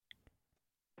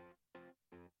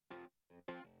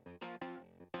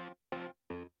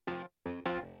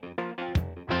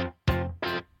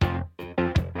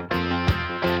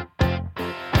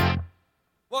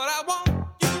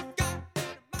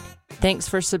Thanks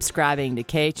for subscribing to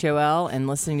KHOL and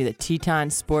listening to the Teton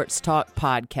Sports Talk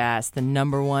podcast, the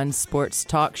 #1 sports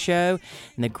talk show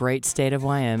in the great state of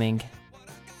Wyoming.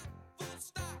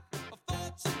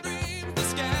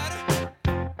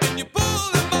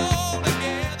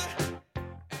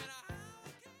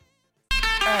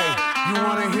 Hey, you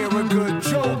want to hear a good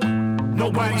joke?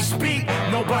 Nobody speak,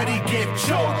 nobody get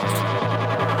choked.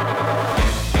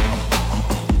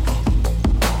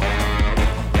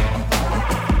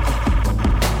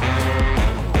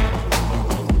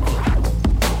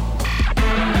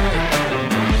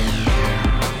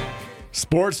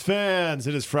 Sports fans,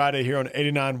 it is Friday here on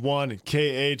 89.1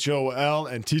 KHOL,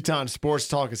 and Teton Sports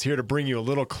Talk is here to bring you a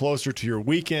little closer to your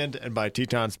weekend. And by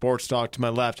Teton Sports Talk, to my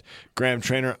left, Graham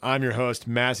Trainer. I'm your host,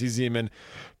 Massey Zeman.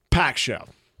 Packed show.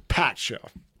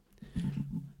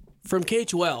 From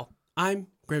KHOL, I'm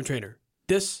Graham Trainer.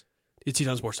 This is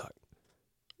Teton Sports Talk.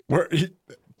 You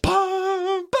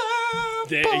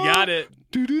got it.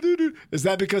 Is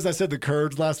that because I said the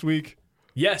Kurds last week?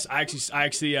 Yes, I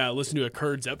actually listened to a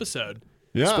Kurds episode.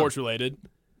 Yeah. Sports related.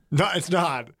 No, it's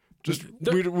not. Just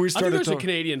we I think started. there's a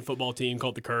Canadian football team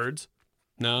called the Kurds.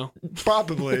 No,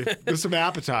 Probably. There's some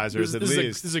appetizers at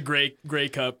least. This is a gray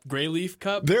leaf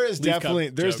cup. There is Leaf definitely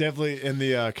cup there's joke. definitely in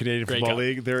the Canadian Grey Football Cup.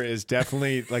 League. There is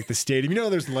definitely like the stadium. You know,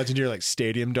 there's legendary like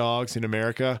stadium dogs in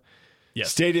America.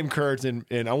 Yes. Stadium Kurds, and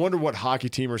I wonder what hockey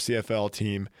team or CFL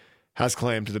team has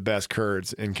claim to the best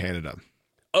Kurds in Canada.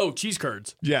 Oh, cheese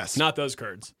curds. Yes, Not those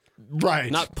curds.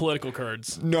 right. Not political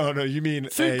curds. No. You mean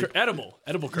Edible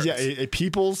curds. Yeah, a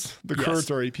people's. The Yes.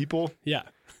 Kurds are a people. Yeah.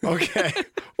 Okay.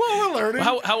 Well, we're learning.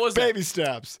 How was that? Baby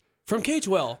steps. From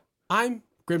KHOL, I'm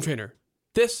Graham Trainer.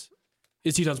 This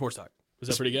is Teton Sports Talk. Was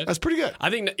that pretty good? That's pretty good.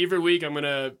 I think that every week I'm going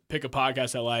to pick a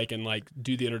podcast I like and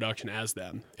do the introduction as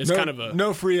them. It's kind of a...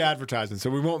 no free advertisement,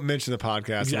 so we won't mention the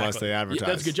podcast unless they advertise. Yeah,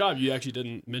 that's a good job. You actually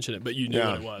didn't mention it, but you knew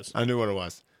what it was. I knew what it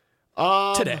was.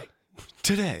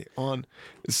 Today on,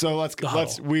 so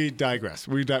we digress.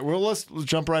 Let's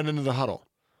jump right into the huddle.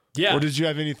 Yeah. Or did you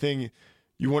have anything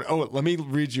you want? Oh, let me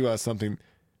read you something.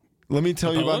 Let me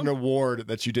tell you about an award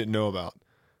that you didn't know about.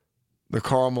 The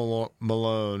Karl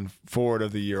Malone Forward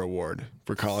of the Year award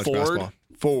for college basketball.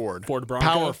 Ford Bronco?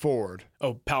 Power forward.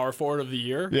 Oh, Power Forward of the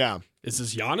Year? Yeah. Is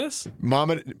this Giannis?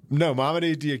 Mamadi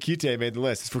Diakite made the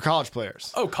list. It's for college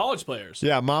players. Oh, college players.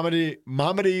 Yeah, Mamadi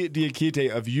Diakite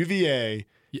of UVA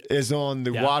is on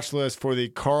the watch list for the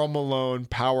Karl Malone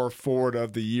Power Forward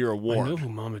of the Year award. I know who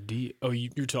Mama D. Oh,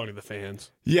 you're talking to the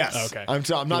fans. Yes. Okay.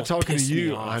 I'm not talking to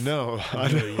you. I know.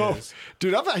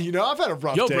 Dude, I've had a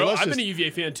rough day. Bro, I've been a UVA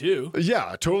fan too.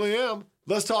 Yeah, I totally am.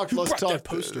 Let's talk. That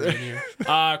poster in here.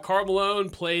 Karl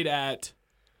Malone played at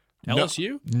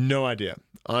LSU? No idea.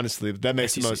 Honestly, that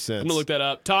makes the most sense. I'm gonna look that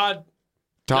up. Todd's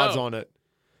on it.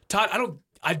 Todd,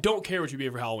 I don't care what you be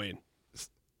for Halloween.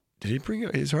 Did he bring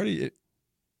it? He's already.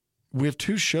 We have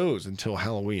 2 shows until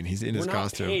Halloween. He's in his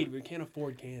costume. We're not paid. We can't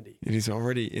afford candy. And he's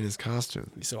already in his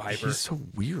costume. He's so hyper. He's so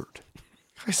weird.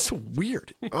 Guy's so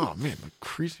weird. Oh man, it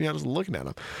creeps me out just looking at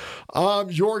him.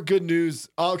 Your good news.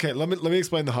 Okay, let me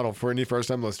explain the huddle for any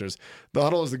first-time listeners. The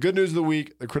huddle is the good news of the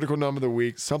week, the critical number of the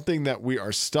week, something that we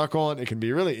are stuck on. It can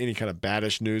be really any kind of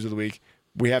baddish news of the week.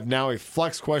 We have now a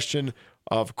flex question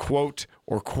of quote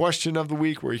or question of the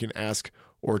week where you can ask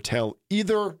or tell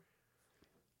either.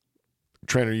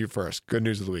 Trainer, you first. Good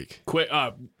news of the week. Quick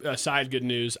side good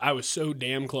news. I was so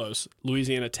damn close.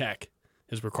 Louisiana Tech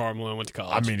is where Karl Malone went to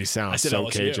college. I mean, he sounds so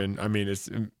LSU. Cajun. I mean, it's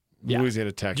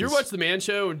Louisiana Tech. Did you ever watch The Man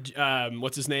Show?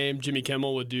 What's his name? Jimmy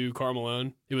Kimmel would do Karl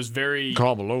Malone. It was very...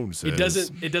 Karl Malone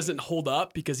says. It doesn't hold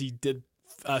up because he did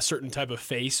a certain type of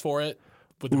face for it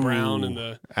with the brown and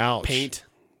the paint.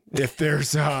 If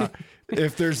there's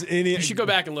any... You should go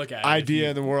back and look at it. Idea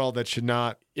in the world that should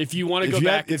not... If you want to go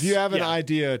back... If you have an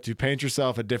idea to paint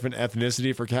yourself a different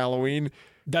ethnicity for Halloween...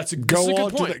 That's a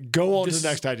good point. Go on to the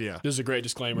next idea. This is a great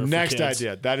disclaimer. Next for kids.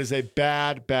 idea. That is a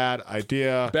bad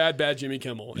idea. Bad Jimmy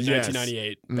Kimmel in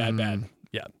 1998. Bad.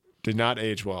 Yeah. Did not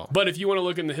age well. But if you want to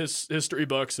look in the history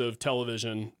books of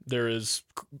television, there is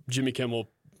Jimmy Kimmel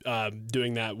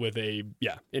doing that with a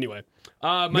Anyway,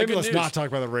 maybe let's not talk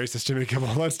about the racist Jimmy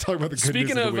Kimmel. Let's talk about the good news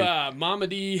of the week. Speaking of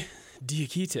Mamadi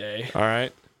Diakite, all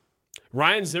right,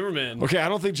 Ryan Zimmerman. Okay, I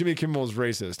don't think Jimmy Kimmel is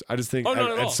racist. I just think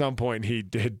at some point he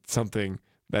did something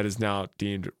that is now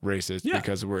deemed racist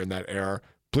because we're in that era.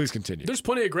 Please continue. There's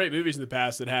plenty of great movies in the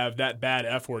past that have that bad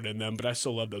F word in them, but I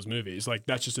still love those movies. Like,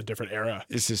 that's just a different era.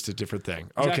 It's just a different thing.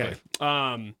 Exactly.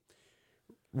 Okay.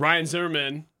 Ryan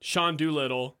Zimmerman, Sean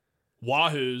Doolittle,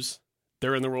 Wahoos,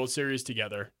 they're in the World Series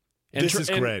together. And this is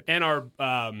great. And our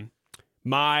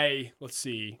let's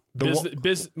see,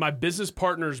 The my business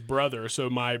partner's brother, so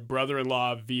my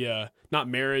brother-in-law via not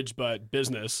marriage but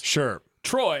business, Sure.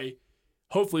 Troy,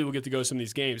 hopefully we'll get to go to some of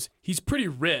these games. He's pretty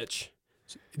rich.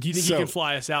 Do you think he can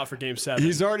fly us out for Game 7?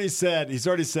 He's already said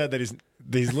that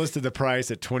he's listed the price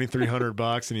at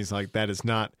 $2,300, and he's like, that is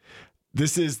not.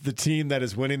 This is the team that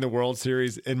is winning the World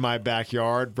Series in my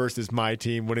backyard versus my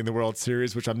team winning the World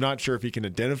Series, which I'm not sure if he can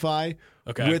identify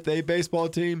with a baseball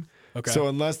team. Okay. So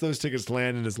unless those tickets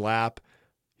land in his lap,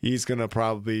 he's going to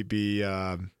probably be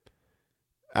out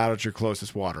at your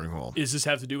closest watering hole. Does this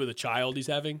have to do with a child he's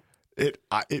having?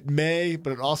 It may,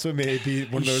 but it also may be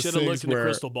one of those should things have looked in where the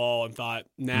crystal ball and thought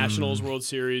Nationals World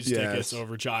Series yes. tickets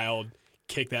over child.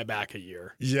 Kick that back a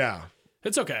year. Yeah.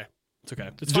 It's okay. It's okay.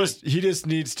 It's fine. He just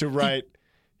needs to write.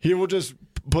 He will just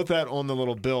put that on the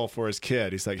little bill for his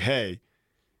kid. He's like, hey,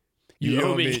 you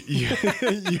owe me. You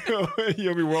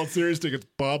owe me World Series tickets,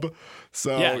 bub.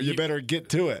 So Yeah, you better get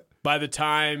to it. By the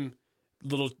time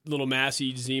little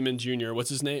Massey Zeman Jr., what's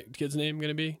his name? Kid's name going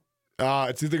to be?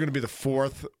 It's either going to be the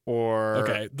fourth or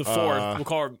The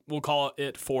fourth. We'll call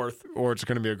it fourth. or it's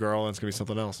going to be a girl and it's going to be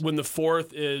something else. When the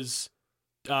fourth is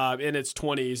in its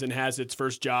 20s and has its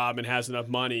first job and has enough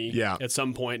money at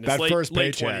some point in its That first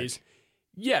late paycheck. 20s.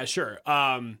 Yeah, sure.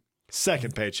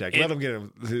 Second paycheck. Let him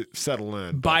get settle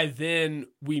in. By then,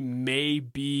 we may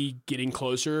be getting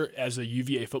closer as a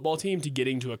UVA football team to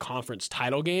getting to a conference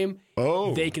title game.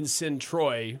 Oh. They can send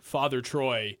Father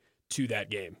Troy, to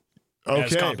that game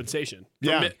as compensation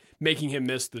for making him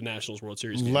miss the Nationals World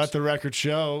Series games. Let the record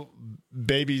show,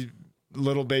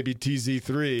 little baby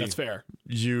TZ3. That's fair.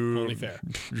 Only fair.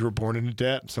 You were born into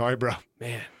debt. Sorry, bro.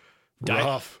 Man.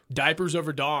 Rough. Diapers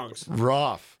over dongs.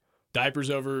 Rough. Diapers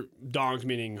over dongs,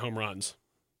 meaning home runs.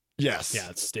 Yes. Yeah,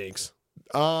 it stinks.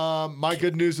 My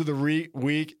good news of the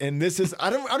week, and this is I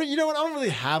don't you know what, I don't really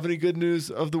have any good news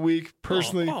of the week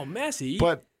personally. Oh, Massey.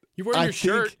 But you're wearing your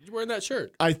shirt. You're wearing that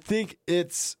shirt. I think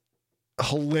it's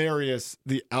hilarious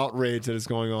the outrage that is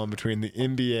going on between the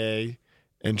NBA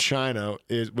and China,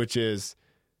 which is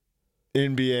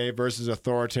NBA versus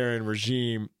authoritarian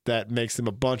regime that makes them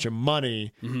a bunch of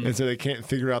money, and so they can't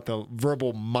figure out the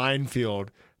verbal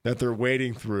minefield that they're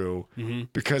wading through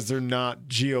because they're not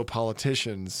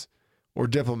geopoliticians or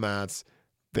diplomats.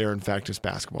 They're in fact just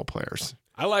basketball players.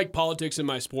 I like politics in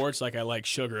my sports like I like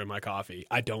sugar in my coffee.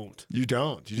 I don't. You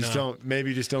don't. You just don't. Maybe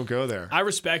you just don't go there. I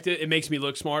respect it. It makes me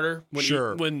look smarter.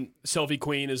 When Selfie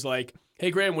Queen is like,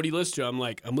 hey, Graham, what do you listen to? I'm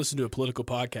like, I'm listening to a political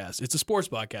podcast. It's a sports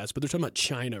podcast, but they're talking about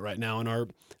China right now and our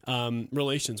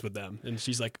relations with them. And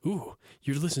she's like, ooh,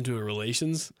 you're listening to a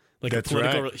relations? Like That's a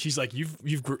political. right. She's like,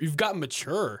 you've gotten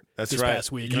mature this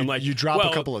past week. You, and I'm like, you drop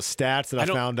a couple of stats that I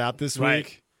found out this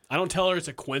week. I don't tell her it's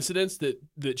a coincidence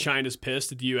that China's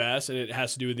pissed at the U.S. and it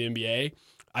has to do with the NBA.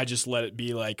 I just let it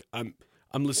be like I'm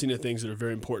listening to things that are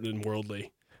very important and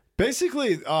worldly.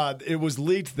 Basically, it was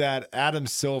leaked that Adam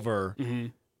Silver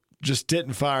just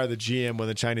didn't fire the GM when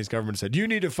the Chinese government said, you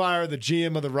need to fire the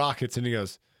GM of the Rockets. And he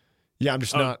goes, yeah, I'm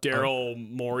just not. Daryl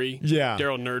Morey. Yeah.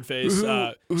 Daryl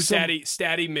Nerdface.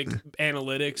 Statty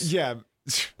McAnalytics. Yeah.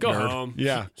 Go Nerd. home.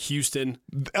 Yeah. Houston.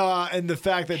 And the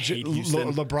fact that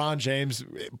Houston. LeBron James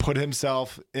put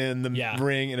himself in the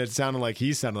ring and it sounded like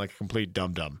he sounded like a complete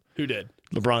dum-dum. Who did?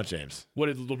 LeBron James. What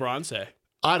did LeBron say?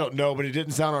 I don't know, but he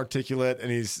didn't sound articulate,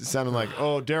 and he's sounding like,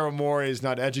 oh, Daryl Morey is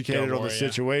not educated on the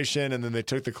situation, and then they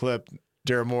took the clip,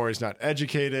 Daryl Morey is not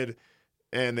educated,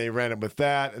 and they ran it with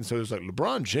that, and so it was like,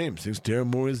 LeBron James thinks Daryl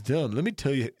Morey is dumb. Let me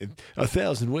tell you in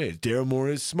 1,000 ways, Daryl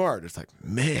Morey is smart. It's like,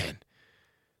 man,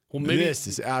 this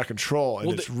is out of control,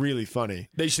 and it's really funny.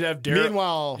 They should have Daryl.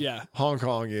 Meanwhile, Hong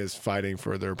Kong is fighting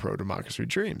for their pro-democracy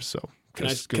dreams, so good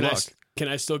luck. Can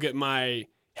I still get my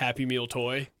Happy Meal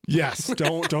toy? Yes.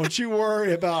 Don't you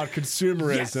worry about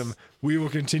consumerism. Yes. We will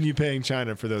continue paying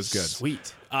China for those goods.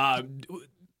 Sweet.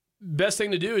 Best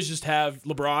thing to do is just have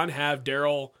LeBron have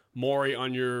Daryl Morey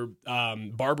on your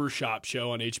barbershop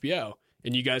show on HBO,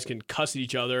 and you guys can cuss at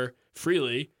each other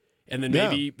freely. And then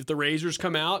maybe if the razors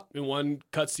come out and one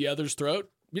cuts the other's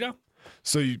throat,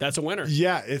 so that's a winner.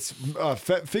 Yeah, it's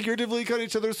figuratively cut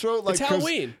each other's throat. Like, it's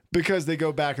Halloween. Because they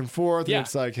go back and forth, and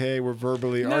it's like, hey, we're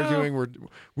verbally arguing.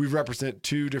 We represent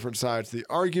two different sides of the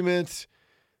argument.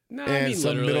 No, and I mean some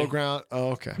literally. middle ground. Oh,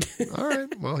 okay. All right.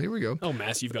 Well, here we go. Oh,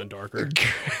 Mass, you've gone darker.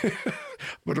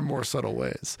 But in more subtle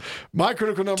ways. My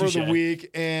critical number of the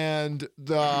week, and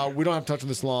we don't have to touch on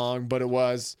this long, but it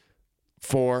was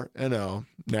 4-0.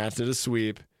 Nats did a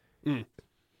sweep. It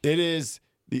is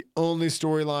the only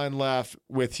storyline left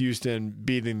with Houston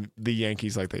beating the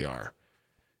Yankees like they are.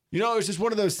 It's just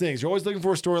one of those things. You're always looking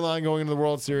for a storyline going into the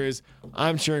World Series.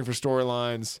 I'm cheering for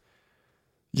storylines.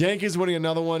 Yankees winning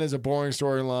another one is a boring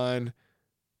storyline.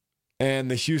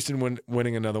 And the Houston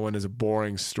winning another one is a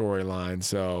boring storyline.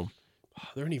 So, Are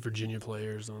there any Virginia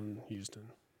players on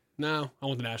Houston? No, I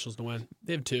want the Nationals to win.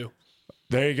 They have 2.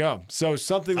 there you go. So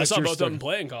something that I saw you're both stuck- of them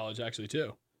play in college, actually,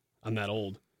 too. I'm that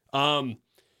old.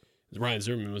 Ryan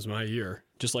Zimmerman was my year,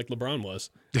 just like LeBron was.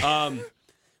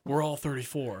 We're all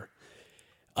 34.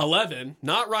 11,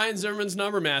 not Ryan Zimmerman's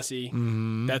number, Massey.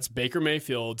 Mm-hmm. That's Baker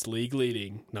Mayfield's league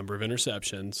leading number of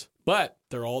interceptions, but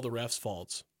they're all the refs'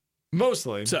 faults.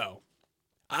 Mostly. So,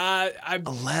 I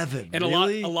 11. and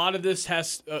really? a lot of this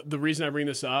has the reason I bring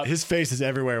this up. His face is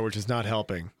everywhere, which is not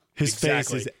helping. His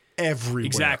Exactly. face is everywhere.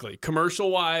 Exactly.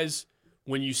 Commercial wise,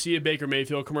 when you see a Baker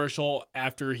Mayfield commercial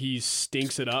after he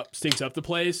stinks up the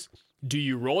place, do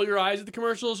you roll your eyes at the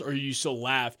commercials or do you still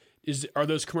laugh? Are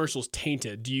those commercials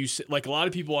tainted? Do you like a lot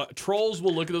of people? Trolls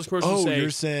will look at those commercials Oh,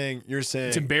 and say, you're saying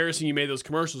it's embarrassing you made those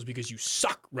commercials because you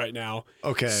suck right now.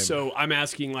 Okay. So I'm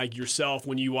asking like yourself,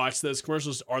 when you watch those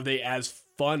commercials, are they as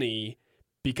funny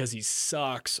because he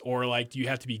sucks, or like do you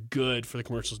have to be good for the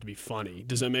commercials to be funny?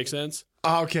 Does that make sense?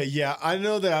 Okay, yeah. I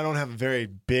know that I don't have a very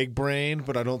big brain,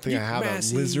 but I don't think I have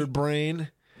Massey. a lizard brain.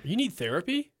 You need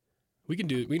therapy. We can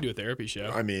do a therapy show.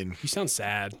 I mean, You sound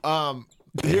sad.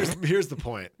 here's the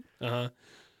point. Uh-huh.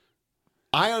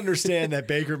 I understand that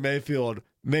Baker Mayfield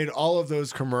made all of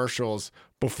those commercials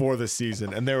before the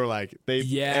season, and they were like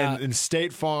Yeah. and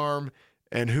State Farm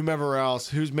and whomever else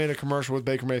who's made a commercial with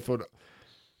Baker Mayfield,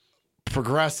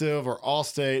 Progressive or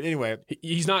Allstate. Anyway,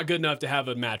 He's not good enough to have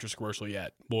a mattress commercial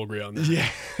yet. We'll agree on that. yeah,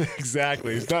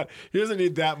 exactly. He doesn't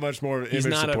need that much more He's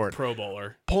image not support. a Pro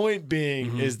Bowler. Point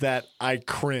being is that I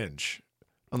cringe.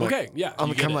 I'm like, Okay, yeah. I'm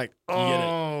you get kind of it. like, You get it.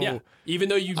 oh, Yeah. Even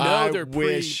though you know I they're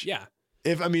wish- yeah.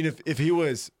 If he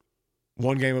was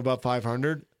one game above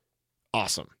 500,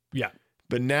 awesome. Yeah.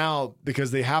 But now,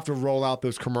 because they have to roll out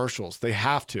those commercials, they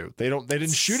have to. They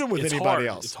didn't shoot him with It's anybody hard.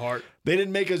 else. It's hard. They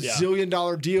didn't make a Yeah. $1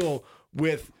 zillion deal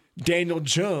with Daniel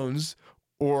Jones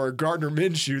or Gardner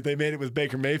Minshew. They made it with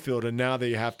Baker Mayfield, and now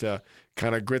they have to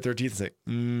kind of grit their teeth and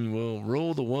say, well,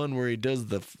 roll the one where he does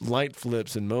the light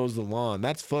flips and mows the lawn.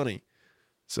 That's funny.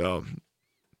 So,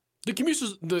 The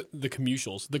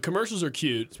commercials are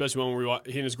cute, especially when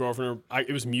he and his girlfriend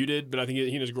it was muted, but I think he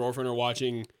and his girlfriend are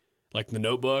watching like The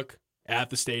Notebook at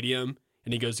the stadium,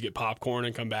 and he goes to get popcorn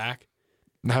and come back.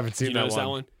 I haven't Did seen you that notice one. that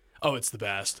one? Oh, it's the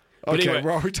best. But Okay, anyway,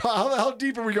 well, how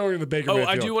deep are we going in the Baker Mayfield?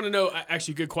 I do want to know.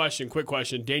 Actually, good question. Quick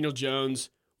question. Daniel Jones,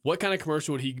 what kind of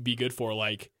commercial would he be good for?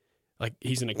 Like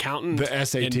he's an accountant. The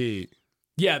SAT. and-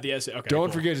 yeah, the SAT. Okay. Don't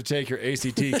cool. forget to take your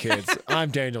ACT, kids. I'm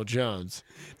Daniel Jones.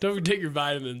 Don't forget your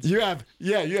vitamins. You have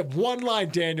one line,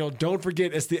 Daniel. Don't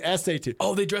forget, it's the SAT.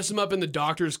 Oh, they dress him up in the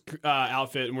doctor's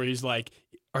outfit, and where he's like,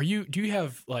 do you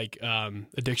have like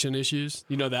addiction issues?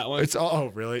 You know that one? It's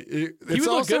really. he It's would look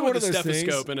also good one with of a those things.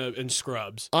 stethoscope and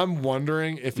scrubs. I'm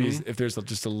wondering if if there's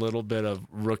just a little bit of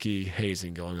rookie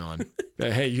hazing going on.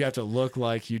 That, hey, you have to look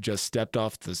like you just stepped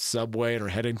off the subway and are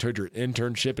heading toward your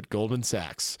internship at Goldman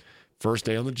Sachs. First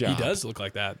day on the job. He does look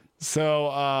like that.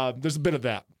 So there's a bit of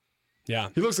that. Yeah.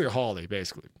 He looks like a holiday,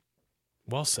 basically.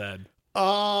 Well said.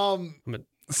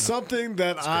 Something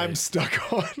that I'm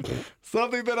stuck on.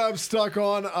 Something that I'm stuck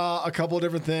on. A couple of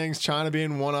different things. China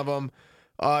being one of them.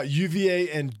 UVA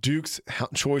and Duke's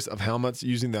choice of helmets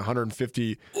using the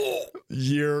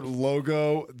 150-year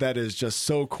logo. That is just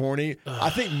so corny. I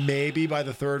think maybe by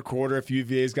the third quarter, if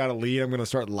UVA's got a lead, I'm going to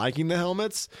start liking the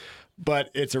helmets.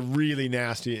 But it's a really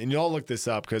nasty. And y'all look this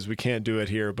up because we can't do it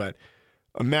here. But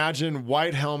imagine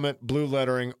white helmet, blue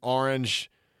lettering, orange.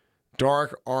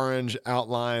 Dark orange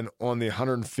outline on the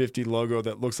 150 logo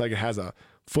that looks like it has a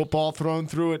football thrown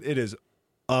through it. It is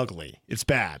ugly. It's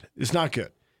bad. It's not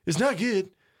good. It's not good.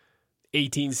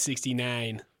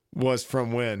 1869 Was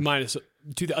from when? minus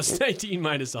 2019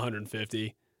 minus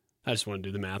 150. I just want to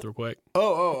do the math real quick.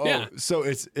 Oh. Yeah. So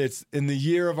it's in the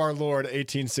year of our Lord,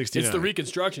 1869. It's the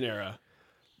Reconstruction era.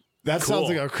 That Cool.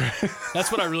 sounds like a.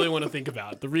 That's what I really want to think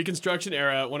about. The Reconstruction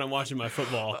era when I'm watching my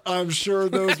football. I'm sure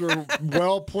those were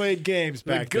well played games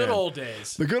The back good then. old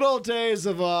days. The good old days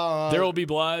of There will be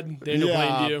blood. Daniel yeah.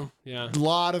 Plainview. Yeah. a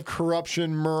lot of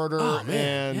corruption, murder, Oh,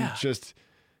 man, and yeah. just.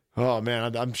 Oh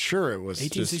man, I'm sure it was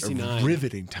just a 1869.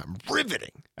 riveting time.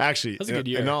 Riveting, actually. That's a good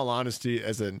year. In all honesty,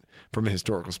 from a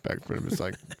historical spectrum, it's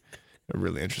like a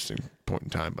really interesting point in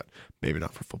time, but maybe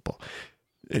not for football.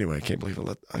 Anyway, I can't believe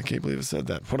it said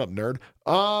that. What up, nerd?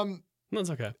 That's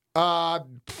okay.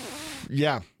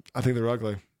 Yeah, I think they're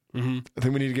ugly. Mm-hmm. I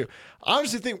think we need to get. I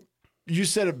honestly think you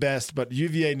said it best, but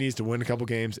UVA needs to win a couple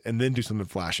games and then do something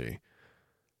flashy.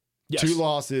 Yes. 2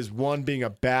 losses, one being a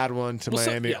bad one to Well,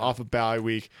 Miami yeah. off of bye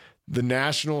week. The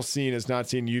national scene has not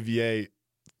seen UVA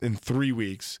in 3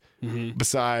 weeks,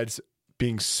 besides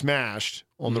being smashed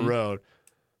on the road.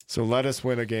 So let us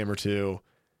win a game or two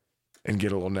and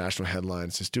get a little national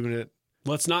headlines. Just doing it.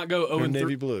 Let's not go 0 and Navy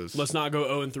 3. Blues. Let's not go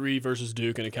 0 and 3 versus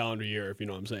Duke in a calendar year, if you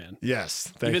know what I'm saying.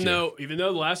 Yes, thank you. Even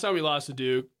though the last time we lost to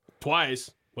Duke twice,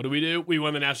 what do? We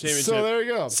won the national championship. So there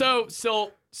you go. So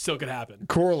still could happen.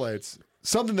 Correlates.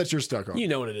 Something that you're stuck on. You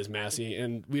know what it is, Massey,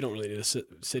 and we don't really need to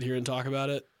sit here and talk about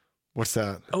it. What's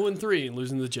that? 0 and 3 and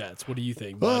losing to the Jets. What do you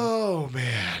think, bud? Oh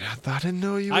man, I didn't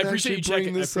know you would I appreciate actually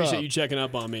bring this up. you checking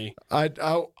up on me. I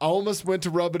almost went to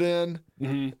rub it in,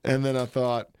 and then I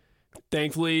thought,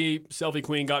 thankfully, Selfie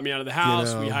Queen got me out of the house.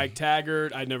 You know. We hiked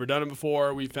Taggart. I'd never done it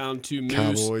before. We found 2 moose.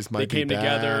 Cowboys might they be came bad.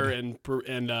 together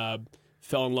and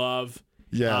fell in love.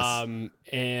 yes,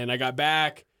 And I got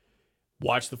back,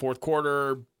 watched the fourth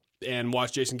quarter, and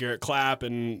watched Jason Garrett clap,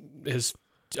 and his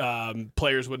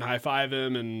players wouldn't high five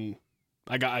him, and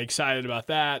I got excited about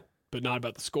that, but not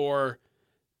about the score.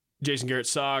 Jason Garrett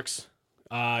sucks.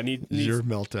 you're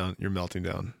melting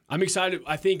down. I'm excited.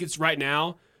 I think it's right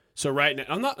now. So right now,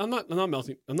 I'm not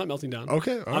melting down.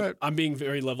 Okay, all right. I'm being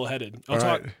very level-headed. All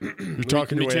right. You're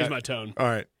talking Let me your way change out. my tone. All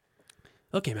right.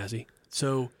 Okay, Massey.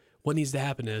 So what needs to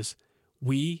happen is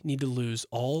we need to lose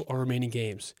all our remaining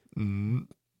games.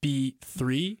 Be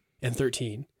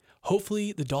 3-13.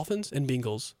 Hopefully, the Dolphins and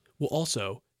Bengals will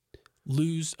also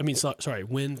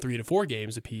win 3 to 4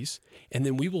 games apiece, and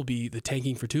then we will be the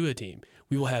tanking for Tua team.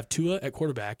 We will have Tua at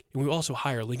quarterback, and we will also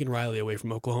hire Lincoln Riley away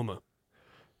from Oklahoma.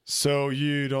 So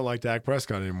you don't like Dak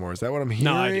Prescott anymore? Is that what I'm hearing?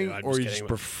 No, I do. I'm or just you kidding. just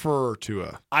prefer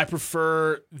Tua? I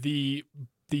prefer the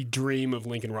dream of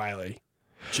Lincoln Riley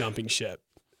jumping ship.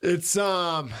 It's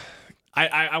I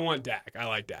want Dak. I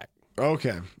like Dak.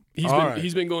 okay.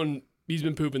 He's been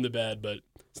pooping the bed, but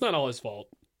it's not all his fault.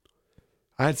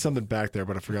 I had something back there,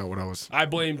 but I forgot what I was. I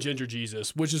blame Ginger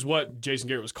Jesus, which is what Jason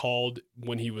Garrett was called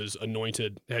when he was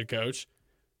anointed head coach.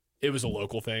 It was a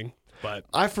local thing, but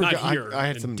I forgot. not here I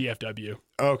had in some DFW.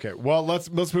 Okay, well let's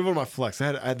move on to my flex.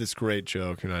 I had this great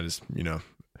joke, and I just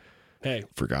Hey,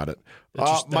 forgot it.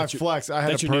 That's My your- flex. I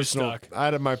had that's a your new personal. stock. I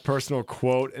had my personal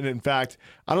quote, and in fact,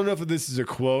 I don't know if this is a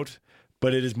quote,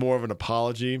 but it is more of an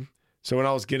apology. So when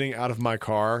I was getting out of my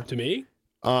car, to me,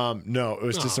 no, it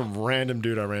was just some random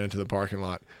dude I ran into the parking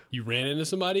lot. you ran into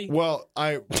somebody. Well,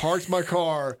 I parked my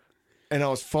car and I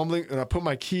was fumbling and I put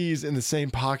my keys in the same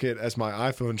pocket as my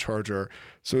iPhone charger.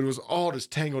 So it was all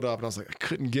just tangled up and I was like, I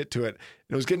couldn't get to it.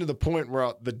 And it was getting to the point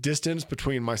where the distance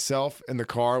between myself and the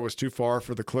car was too far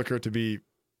for the clicker to be,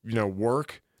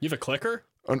 work. You have a clicker?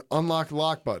 An unlock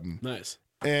lock button. Nice.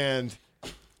 And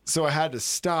so I had to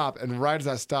stop. And right as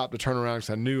I stopped to turn around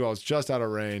because I knew I was just out of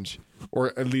range,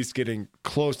 or at least getting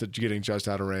close to getting just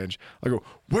out of range, I go,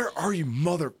 "Where are you,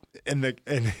 mother?" And the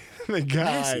guy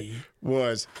Massey.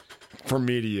 was, from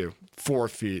me to you, 4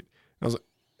 feet. I was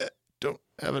like, don't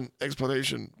have an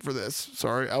explanation for this.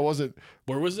 Sorry, I wasn't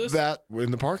Where was this? that in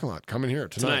the parking lot. Coming here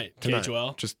tonight.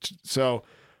 KHOL? Just so,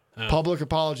 public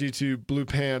apology to blue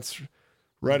pants,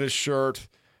 reddish shirt,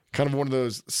 kind of one of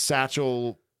those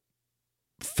satchel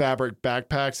fabric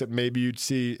backpacks that maybe you'd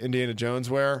see Indiana Jones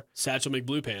wear. Satchel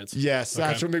McBlue pants. Yes,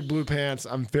 Satchel McBlue pants.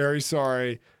 I'm very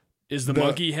sorry. Is the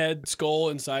monkey head skull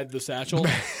inside the satchel?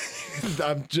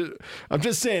 I'm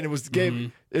just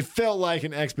saying it felt like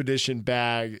an expedition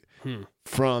bag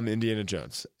from Indiana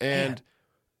Jones. And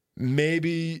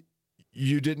maybe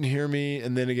you didn't hear me,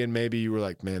 and then again maybe you were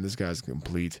like, man, this guy's a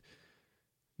complete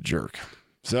jerk.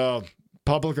 So,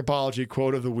 public apology,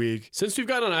 quote of the week. Since we've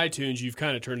got on iTunes, you've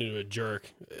kind of turned into a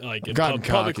jerk, like I've gotten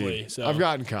cocky. publicly. So I've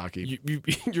gotten cocky.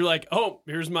 you're like, oh,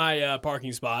 here's my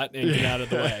parking spot, and get out of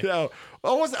the way. No,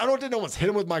 I didn't almost hit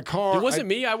him with my car. It wasn't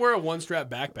me. I wear a one-strap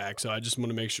backpack, so I just want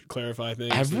to make sure clarify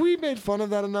things. Have we made fun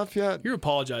of that enough yet? You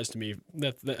apologized to me.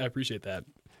 I appreciate that.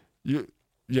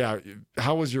 Yeah.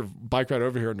 How was your bike ride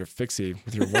over here in your fixie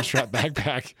with your one-strap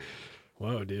backpack?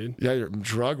 Whoa, dude. Yeah, your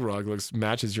drug rug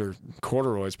matches your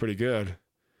corduroys pretty good.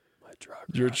 My drug.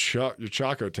 Your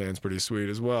Choco tan's pretty sweet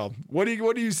as well. What are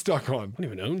you stuck on? I don't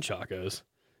even own Chacos.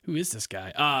 Who is this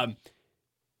guy?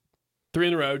 3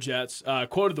 in a row, Jets.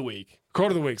 Quote of the week.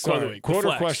 Quote of the week. Sorry. Quote of the week. Quote or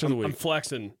Flex. question of the week. I'm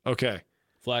flexing. Okay.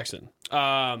 Flexing.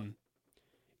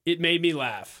 It made me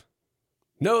laugh.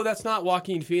 No, that's not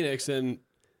Joaquin Phoenix and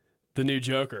the new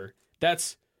Joker.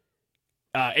 That's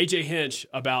AJ Hinch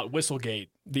about Whistlegate.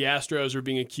 The Astros are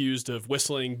being accused of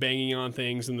whistling, banging on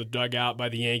things in the dugout by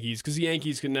the Yankees because the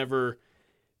Yankees can never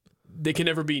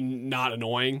be not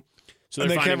annoying. So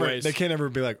they're finding ways. They can't ever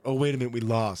be like, oh, wait a minute, we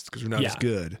lost because we're not as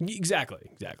good. Exactly.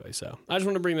 So I just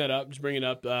want to bring that up. Just bring it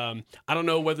up. I don't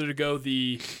know whether to go are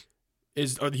the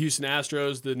Houston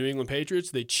Astros the New England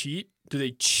Patriots? They cheat Do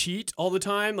they cheat all the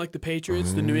time like the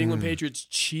Patriots? The New England Patriots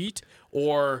cheat?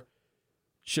 Or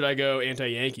should I go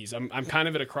anti-Yankees? I'm kind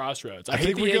of at a crossroads. I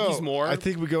hate the Yankees more. I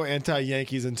think we go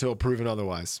anti-Yankees until proven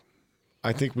otherwise.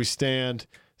 I think we stand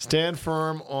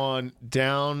firm on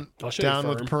down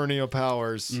with perennial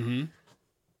powers,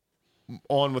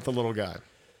 on with the little guy.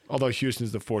 Although Houston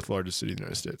is the 4th largest city in the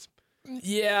United States.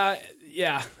 Yeah.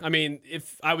 I mean,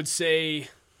 if I would say,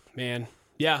 man,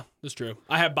 yeah, that's true.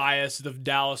 I have bias. The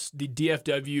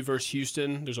DFW versus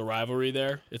Houston, there's a rivalry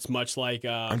there. It's much like...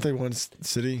 aren't they one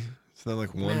city? Is that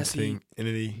like one thing,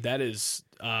 entity? That is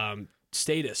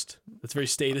statist. That's very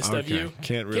statist of you.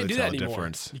 Can't really do tell that the anymore.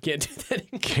 difference. You can't do that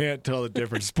anymore. Can't tell the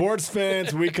difference. Sports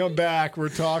fans, we come back. We're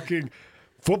talking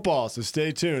football, so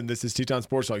stay tuned. This is Teton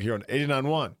Sports Talk here on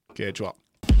 89.1 KHL.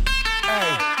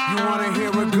 Hey, you wanna hear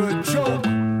a good joke?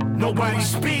 Nobody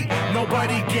speak,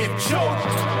 nobody get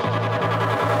choked.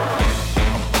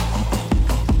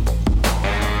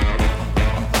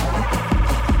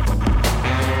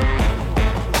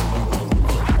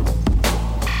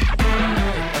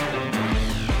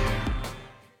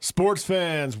 Sports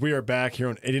fans, we are back here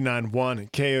on 89.1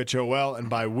 KHOL, and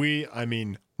by we, I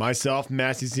mean myself,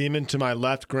 Massey Zeman, to my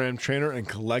left, Graham Trainer, and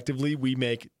collectively we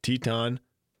make Teton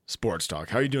Sports Talk.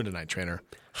 How are you doing tonight, Trainer?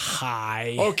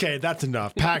 Hi. Okay, that's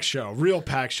enough. Pack show, real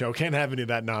pack show. Can't have any of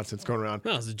that nonsense going around.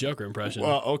 No, it's a Joker impression.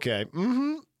 Well, okay.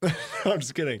 I'm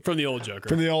just kidding. From the old Joker.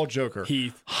 From the old Joker.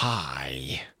 Heath.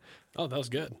 Hi. Oh, that was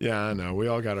good. Yeah, I know. We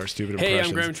all got our stupid Hey, impressions.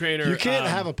 I'm Graham Trainer. You can't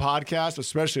have a podcast,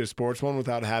 especially a sports one,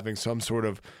 without having some sort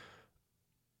of,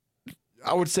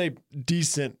 I would say,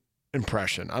 decent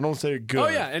impression. I don't say good. Oh,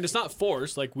 yeah, and it's not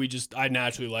forced. Like, I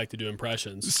naturally like to do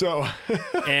impressions. So,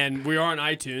 and we are on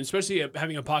iTunes, especially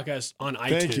having a podcast on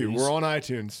iTunes. Thank you. We're on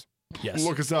iTunes. Yes.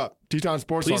 Look us up. Teton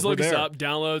Sports Please Talk. look We're us there. up.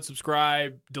 Download,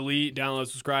 subscribe, delete, download,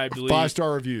 subscribe, delete.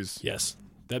 5-star reviews. Yes.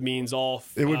 That means all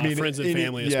It would mean friends and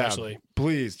family, especially.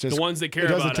 Please. Just, the ones that care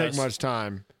about about us. It doesn't take us. much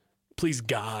time. Please,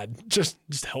 God. Just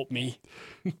help me.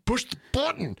 push the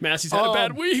button. Massey's had a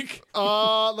bad week.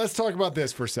 Let's talk about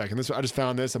this for a second. I just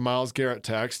found this, a Myles Garrett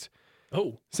text.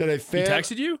 Oh. Said a fan. He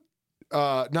texted you?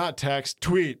 Not text,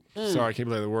 tweet. Sorry, I can't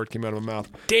believe the word came out of my mouth.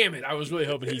 Damn it. I was really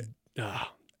hoping he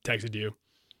texted you.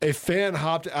 A fan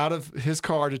hopped out of his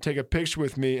car to take a picture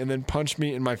with me and then punched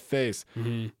me in my face.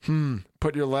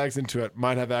 Put your legs into it.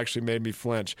 Might have actually made me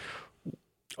flinch.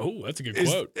 Oh, that's a good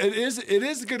quote. It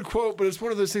is a good quote, but it's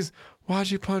one of those things.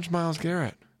 Why'd you punch Myles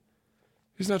Garrett?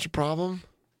 He's not your problem.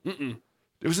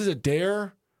 Was this a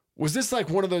dare? Was this like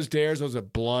one of those dares? Was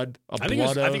it blood? I think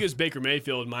it was Baker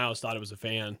Mayfield. Miles thought it was a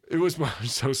fan. It was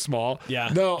so small.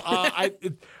 Yeah. No,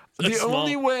 the small.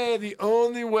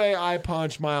 only way I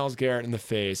punch Myles Garrett in the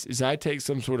face is I take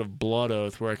some sort of blood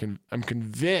oath where I'm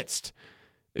convinced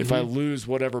if I lose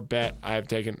whatever bet I've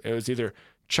taken, it was either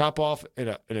chop off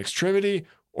an extremity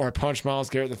or I punch Myles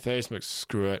Garrett in the face. I'm like,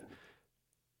 screw it.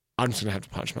 I'm just gonna have to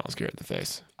punch Myles Garrett in the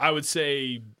face. I would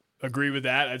say agree with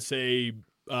that. I'd say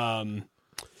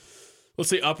let's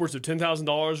say upwards of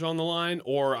 $10,000 are on the line,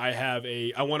 or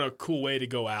I want a cool way to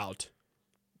go out,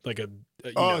 like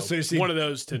so you see one of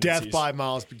those tendencies. Death by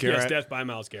Myles Garrett. Yes, death by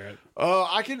Myles Garrett.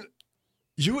 I can.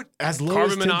 You would as low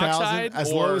Carbon as 10,000. monoxide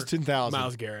As or low as 10,000.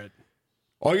 Myles Garrett.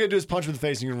 All you gotta do is punch him in the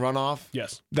face and you can run off.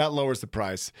 Yes. That lowers the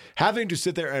price. Having to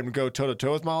sit there and go toe to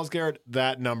toe with Myles Garrett,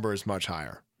 that number is much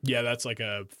higher. Yeah, that's like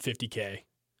a $50K.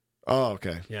 Oh,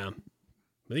 okay. Yeah,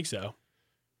 I think so.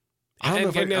 I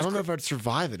don't know if I'd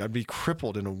survive it. I'd be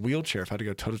crippled in a wheelchair if I had to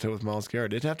go toe to toe with Myles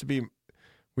Garrett. It'd have to be.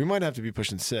 We might have to be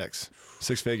pushing six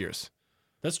figures.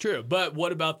 That's true. But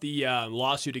what about the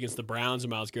lawsuit against the Browns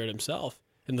and Myles Garrett himself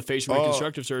and the facial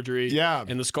reconstructive surgery? Yeah.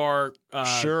 And the scar.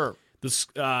 Sure.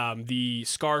 The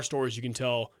scar stories you can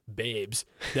tell babes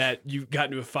that you got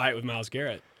into a fight with Myles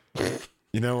Garrett.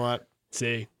 You know what?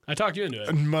 See, I talked you into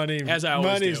it. Money, as I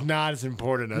always money's do. not as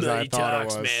important as Money I thought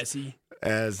talks, it was. Massey.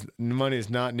 As money is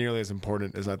not nearly as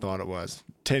important as I thought it was.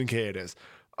 10K it is.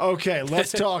 Okay,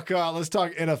 let's talk. Let's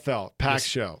talk NFL pack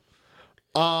show.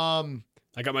 I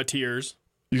got my tiers.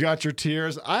 You got your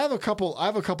tiers. I have a couple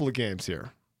of games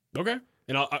here. Okay.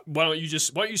 And why don't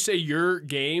you say your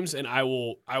games and I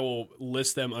will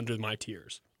list them under my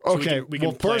tiers. So Okay. we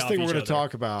can play first off thing we're each going to other.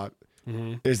 talk about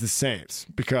is the Saints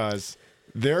because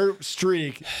their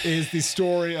streak is the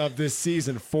story of this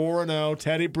season. 4-0.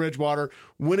 Teddy Bridgewater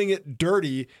winning it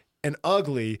dirty and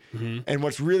ugly. And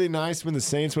what's really nice when the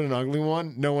Saints win an ugly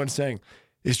one, no one's saying,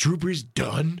 "Is Drew Brees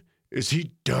done? Is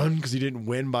he done because he didn't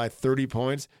win by 30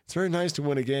 points?" It's very nice to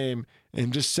win a game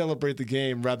and just celebrate the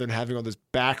game rather than having all this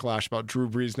backlash about Drew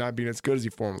Brees not being as good as he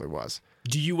formerly was.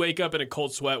 Do you wake up in a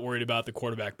cold sweat worried about the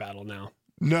quarterback battle now?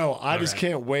 No, I just right.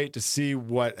 can't wait to see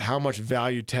how much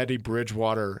value Teddy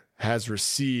Bridgewater has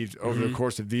received over the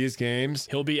course of these games.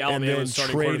 He'll be and then Alabama's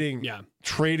starting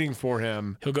trading for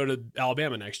him. He'll go to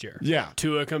Alabama next year. Yeah.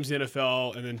 Tua comes to the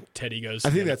NFL, and then Teddy goes.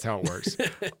 I think that's how it works.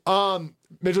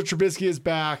 Mitchell Trubisky is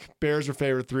back. Bears are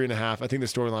favored 3.5. I think the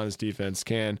storyline is defense.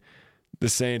 The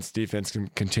Saints defense can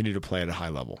continue to play at a high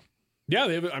level? Yeah,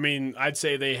 I'd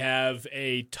say they have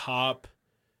a top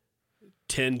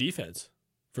 10 defense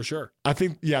for sure. I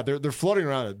think, they're floating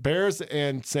around it. Bears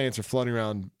and Saints are floating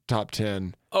around top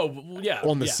 10. Oh, yeah.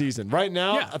 On the season. Right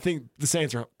now, Yeah. I think the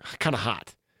Saints are kind of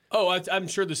hot. Oh, I'm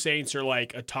sure the Saints are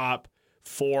like a top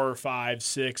 4, 5,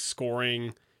 6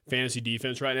 scoring fantasy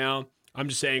defense right now. I'm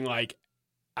just saying, like,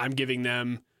 I'm giving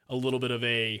them a little bit of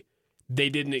a. They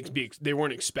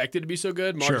weren't expected to be so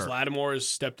good. Marcus Lattimore has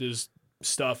stepped his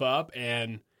stuff up,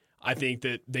 and I think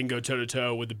that they can go toe to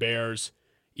toe with the Bears,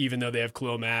 even though they have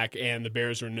Khalil Mack and the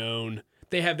Bears are known.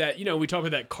 They have that, we talk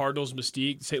about that Cardinals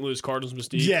mystique, St. Louis Cardinals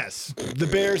mystique. Yes, the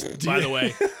Bears. By the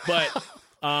way, but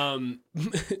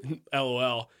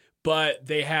LOL. But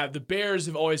the Bears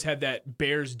have always had that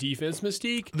Bears defense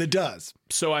mystique. It does.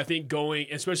 So I think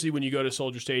especially when you go to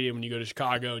Soldier Stadium, when you go to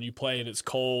Chicago and you play and it's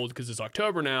cold because it's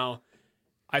October now,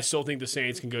 I still think the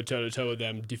Saints can go toe-to-toe with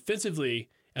them defensively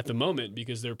at the moment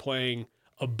because they're playing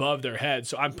above their head.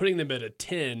 So I'm putting them at a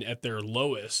 10 at their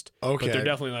lowest. Okay. But they're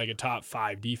definitely like a top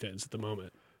 5 defense at the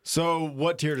moment. So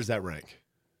what tier does that rank?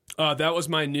 That was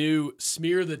my new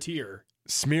smear the tier.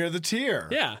 Smear the tier.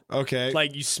 Yeah. Okay.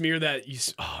 Like you smear that you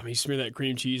smear that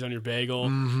cream cheese on your bagel.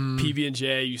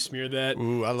 PB&J, you smear that.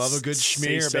 Ooh, I love a good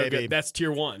smear, so baby. good. That's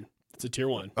tier 1. It's a tier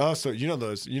 1. Oh, so you know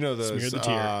those Smear the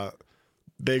tier.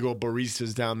 Bagel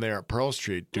baristas down there at Pearl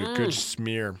Street, dude. Good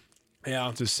smear.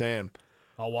 Yeah. Just saying.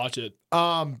 I'll watch it.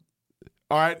 All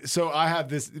right, so I have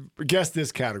this. Guess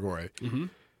this category.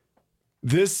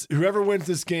 Whoever wins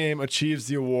this game achieves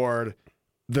the award,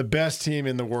 the best team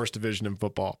in the worst division in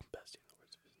football.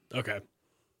 Okay.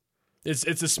 It's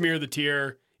a smear the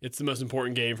tier. It's the most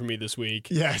important game for me this week.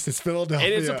 Yes, it's Philadelphia.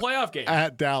 And it's a playoff game.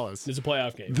 At Dallas. It's a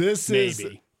playoff game. This is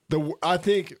I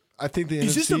think the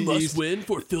Is this a NFC must East, win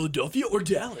for Philadelphia or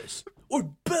Dallas? Or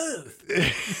both?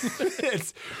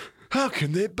 it's how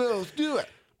can they both do it?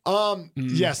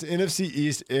 Yes, the NFC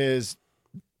East is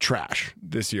trash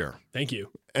this year. Thank you.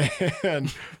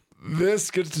 And this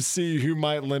gets to see who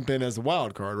might limp in as a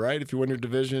wild card, right? If you win your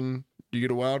division, you get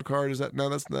a wild card. Is that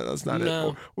that's not No.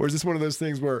 it? Or is this one of those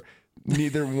things where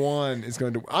neither one is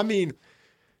going to? I mean,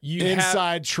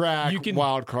 inside track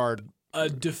wild card. A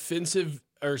divisional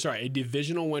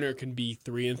winner can be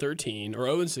 3-13 or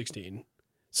 0-16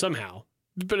 somehow,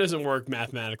 but it doesn't work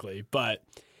mathematically. But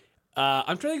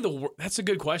I'm trying to think. That's a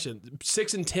good question.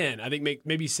 6-10. I think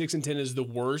maybe 6-10 is the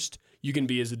worst you can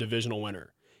be as a divisional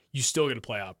winner. You still get a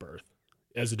playoff berth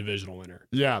as a divisional winner.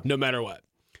 Yeah, no matter what.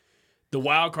 The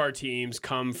wild card teams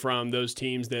come from those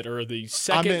teams that are the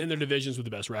second in their divisions with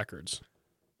the best records.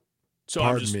 So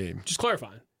I'm just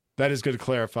clarifying. That is good to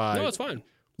clarify. No, it's fine.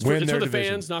 It's Win for their the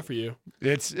division. fans, not for you.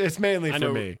 It's mainly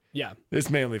for me. Yeah. It's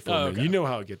mainly for me. Okay. You know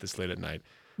how I get this late at night.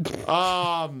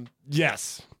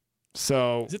 Yes.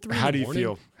 So Is it 3 how in do the you morning?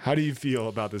 feel? How do you feel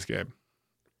about this game?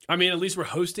 I mean, at least we're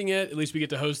hosting it. At least we get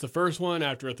to host the first one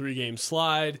after a 3-game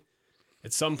slide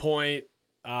at some point.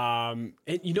 And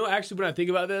actually, when I think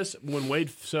about this, when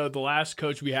the last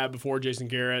coach we had before Jason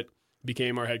Garrett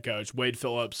became our head coach, Wade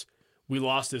Phillips, we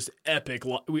lost this epic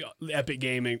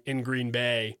game in Green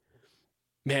Bay.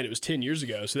 Man, it was 10 years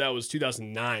ago. So that was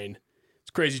 2009.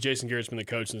 It's crazy Jason Garrett's been the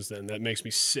coach since then. That makes me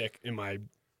sick in my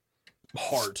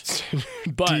heart.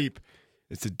 But Deep.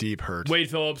 It's a deep hurt. Wade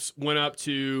Phillips went up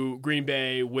to Green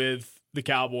Bay with the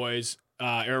Cowboys.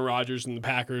 Aaron Rodgers and the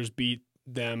Packers beat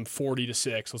them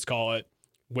 40-6, let's call it.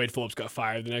 Wade Phillips got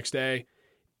fired the next day.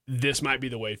 This might be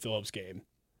the Wade Phillips game.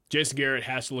 Jason Garrett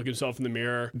has to look himself in the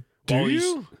mirror. Do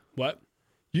you? What?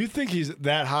 You think he's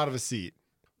that hot of a seat?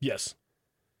 Yes.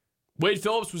 Wade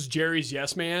Phillips was Jerry's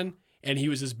yes man, and he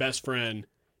was his best friend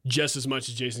just as much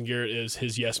as Jason Garrett is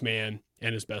his yes man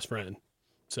and his best friend.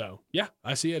 So, yeah,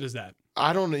 I see it as that.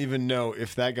 I don't even know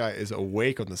if that guy is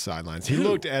awake on the sidelines. He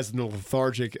looked as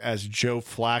lethargic as Joe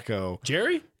Flacco.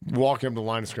 Jerry? Walking up the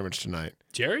line of scrimmage tonight.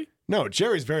 Jerry? No,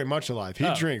 Jerry's very much alive. He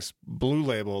drinks Blue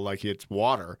Label like it's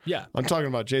water. Yeah. I'm talking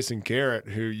about Jason Garrett,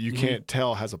 who you can't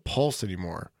tell has a pulse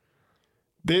anymore.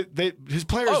 His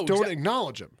players don't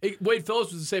acknowledge him. Wade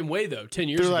Phillips was the same way, though, 10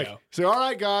 years They're ago. like, so all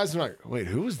right, guys. I'm like, wait,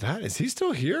 who is that? Is he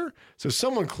still here? So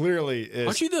someone clearly is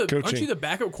Aren't you coaching. the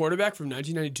backup quarterback from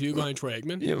 1992 behind Troy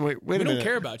Aikman? Yeah, wait a we minute. don't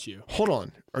care about you. Hold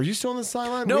on. Are you still on the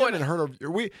sideline? No, we I haven't heard of.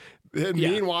 And Yeah.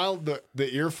 meanwhile, the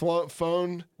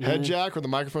earphone head jack or the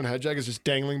microphone head jack is just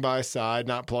dangling by his side,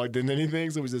 not plugged into anything.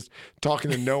 So he's just talking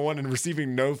to no one and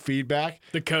receiving no feedback.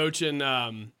 The coach and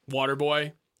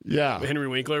Waterboy, Yeah. Henry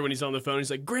Winkler, when he's on the phone, he's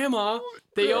like, "Grandma."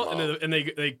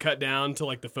 They cut down to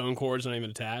like the phone cord's not even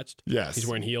attached. Yes. He's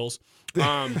wearing heels.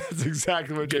 That's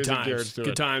exactly what Good Jason Garrett's times. doing.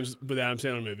 Good times with Adam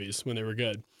Sandler movies when they were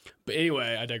good. But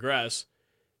anyway, I digress.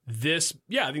 I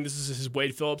think this is his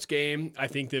Wade Phillips game. I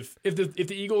think if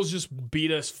the Eagles just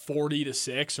beat us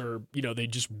 40-6, or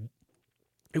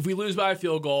if we lose by a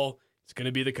field goal, it's going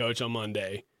to be the coach on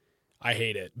Monday. I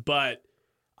hate it, but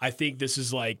I think this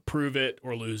is like prove it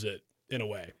or lose it in a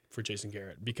way for Jason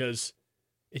Garrett, because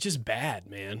it's just bad,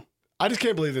 man. I just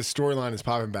can't believe this storyline is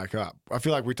popping back up. I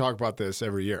feel like we talk about this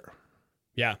every year.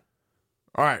 Yeah,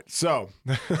 All right, so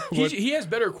he has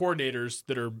better coordinators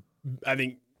that are, I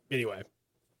think, anyway.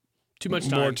 Too much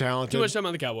time. More talented. Too much time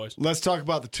on the Cowboys. let's talk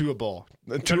about the Tua Bowl.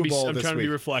 The I'm Tua Bowl trying this to be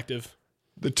week. reflective.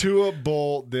 The Tua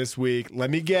Bowl this week. Let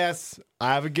me guess.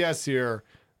 I have a guess here.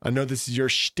 I know this is your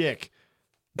shtick.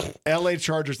 L.A.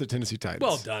 Chargers at Tennessee Titans.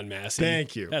 Well done, Massey.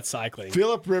 Thank you. That's cycling.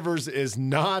 Phillip Rivers is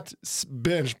not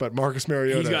benched, but Marcus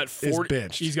Mariota is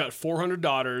benched. He's got 400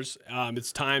 daughters.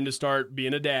 It's time to start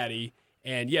being a daddy.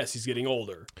 And yes, he's getting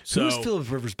older. So Who's Phillip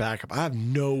Rivers' backup? I have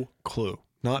no clue.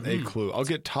 Not a clue. I'll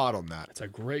get Todd on that. that's a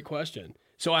great question.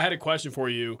 So I had a question for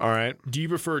you. All right. Do you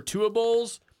prefer Tua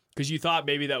Bowls because you thought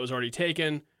maybe that was already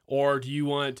taken, or do you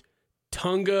want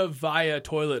Tunga Via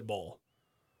Toilet Bowl?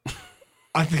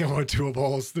 I think I want Tua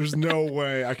Bowls. There's no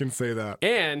way I can say that.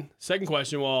 And second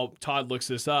question, while Todd looks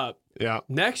this up, Yeah.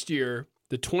 next year,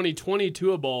 the 2020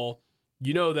 Tua Bowl,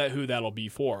 you know who that'll be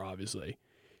for, obviously.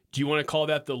 Do you want to call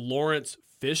that the Lawrence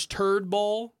Fish Turd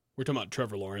Bowl? We're talking about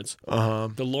Trevor Lawrence.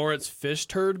 The Lawrence Fish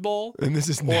Turd Bowl? And this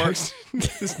is next.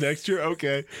 This is next year?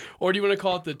 Okay. Or do you want to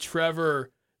call it the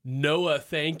Trevor Noah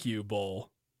Thank You Bowl?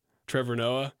 Trevor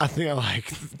Noah? I think I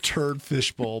like Turd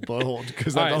Fish Bowl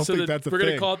because I All right, don't so think that's a we're thing.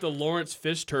 going to call it the Lawrence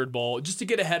Fish Turd Bowl just to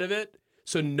get ahead of it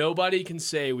so nobody can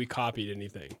say we copied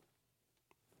anything.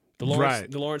 The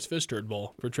Lawrence Fish Turd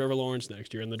Bowl for Trevor Lawrence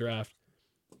next year in the draft.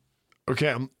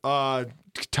 Okay.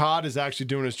 Todd is actually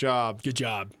doing his job. Good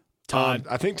job, Todd.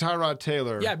 I think Tyrod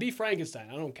Taylor. Yeah, be Frankenstein.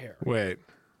 I don't care. Wait.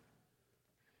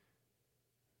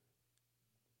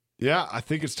 Yeah, I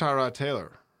think it's Tyrod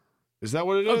Taylor. Is that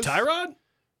what it is? Oh, Tyrod?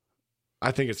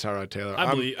 I think it's Tyrod Taylor.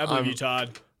 I believe you,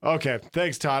 Todd. Okay,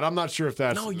 thanks, Todd. I'm not sure if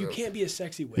that's. No, you can't be a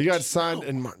sexy witch. He got signed No.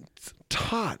 in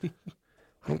Todd.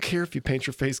 I don't care if you paint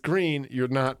your face green. You're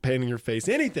not painting your face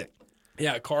anything.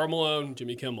 Yeah, Karl Malone,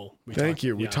 Jimmy Kimmel. Thank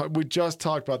you. Yeah. We just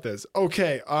talked about this.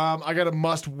 Okay, I got a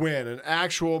must win, an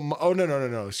actual. Oh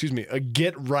no. Excuse me, a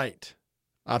get right.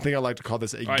 I think I like to call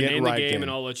this a All right, get name right the game, game.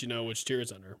 and I'll let you know which tier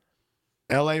it's under.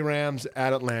 L.A. Rams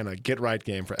at Atlanta, get right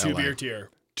game for Two LA. beer tier.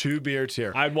 2 beer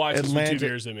tier. I'd watch this with Atlanta- 2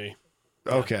 beers in me.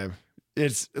 Okay,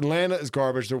 it's Atlanta is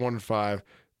garbage. They're 1-5.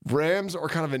 Rams are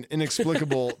kind of an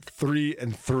inexplicable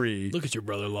 3-3. Look at your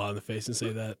brother-in-law in the face and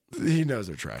say that. He knows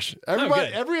they're trash. Everybody,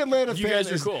 good. every Atlanta You fan guys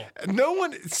are is cool. No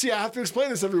one. See, I have to explain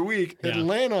this every week. Yeah.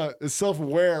 Atlanta is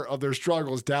self-aware of their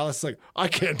struggles. Dallas is like, I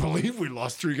can't believe we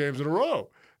lost 3 games in a row.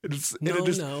 And it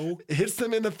just hits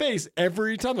them in the face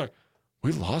every time. They're like,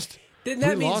 we lost. Then we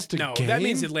that means lost a game? that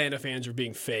means Atlanta fans are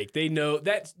being fake. They know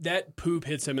that poop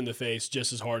hits them in the face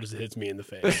just as hard as it hits me in the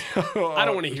face. I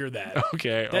don't want to hear that.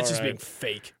 Okay, That's just all right. being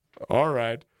fake. All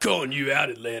right. Calling you out,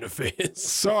 Atlanta fans.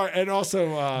 Sorry, and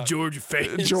also Georgia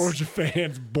fans. Georgia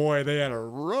fans. Boy, they had a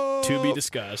rough. To be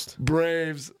discussed.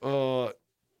 Braves,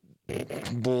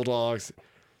 Bulldogs.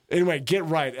 Anyway, get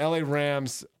right. LA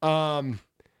Rams.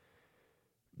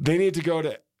 They need to go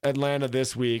to Atlanta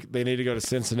this week. They need to go to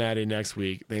Cincinnati next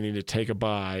week. They need to take a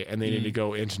bye, and they need to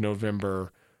go into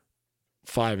November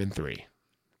 5-3.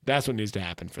 That's what needs to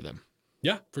happen for them.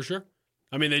 Yeah, for sure.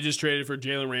 I mean, they just traded for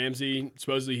Jalen Ramsey.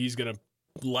 Supposedly he's going to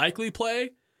likely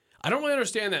play. I don't really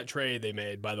understand that trade they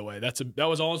made, by the way. That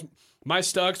was almost my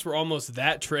Stucks were almost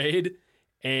that trade.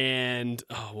 And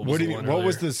what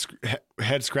was the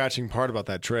head scratching part about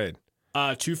that trade?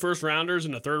 2 first-rounders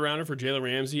and a third-rounder for Jalen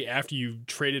Ramsey after you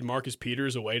traded Marcus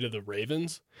Peters away to the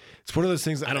Ravens. It's one of those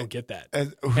things. I don't get that.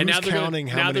 Who's And now they're counting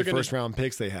gonna- how now many they're gonna- first-round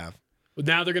picks they have?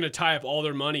 Now they're going to tie up all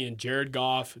their money in Jared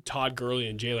Goff, Todd Gurley,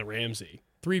 and Jalen Ramsey.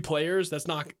 3 players? That's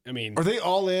not, I mean. Are they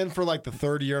all in for like the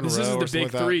third year in a row? This isn't or the something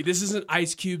big like that? 3. This isn't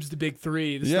Ice Cube's the big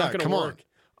 3. This is not going to work.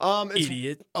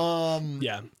 Idiot.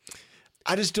 Yeah.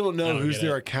 I just don't know who's get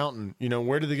their it. accountant.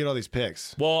 Where do they get all these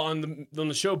picks? Well, on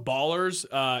the show Ballers,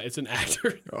 it's an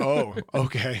actor. Oh,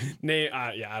 okay.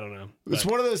 I don't know. It's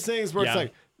But one of those things where Yeah.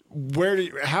 it's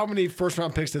like, how many first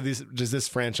round picks does this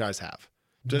franchise have?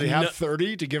 Do they have No-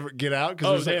 30 to get out? Oh,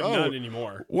 Because they have none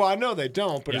anymore. Well, I know they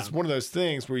don't, but Yeah. it's one of those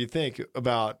things where you think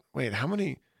about, wait, how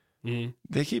many? Mhm.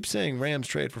 They keep saying Rams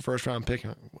trade for first round pick.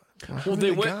 How Well, many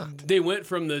they got? went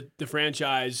from the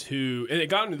franchise who, and it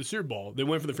got into the Super Bowl. They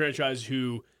went from the franchise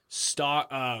who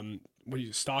stockhold,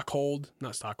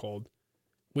 not stockhold.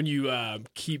 When you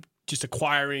keep just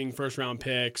acquiring first round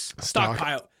picks,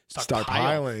 stockpile.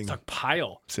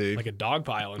 See? Like a dog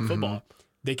pile in football.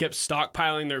 They kept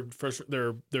stockpiling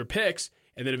their picks,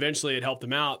 and then eventually it helped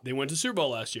them out. They went to Super Bowl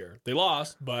last year. They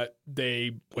lost, but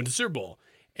they went to Super Bowl.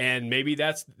 And maybe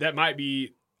that might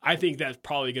be, I think that's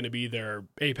probably going to be their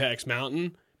apex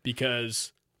mountain,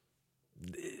 because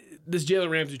this Jalen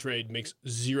Ramsey trade makes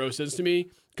zero sense to me,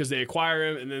 because they acquire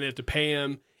him and then they have to pay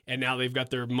him, and now they've got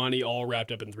their money all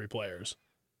wrapped up in 3 players.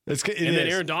 And then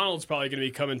Aaron Donald's probably going to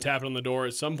be coming tapping on the door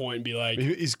at some point and be like,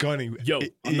 He's going. yo,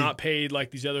 I'm not paid like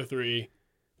these other 3.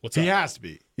 What's He up? has to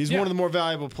be. He's Yeah. one of the more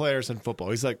valuable players in football.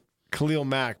 He's like Khalil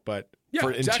Mack, but Yeah,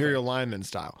 for exactly. interior lineman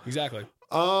style. Exactly.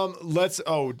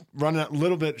 Running a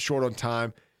little bit short on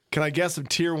time. Can I guess some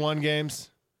tier 1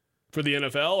 games For the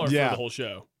NFL or Yeah. for the whole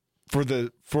show for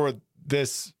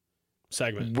this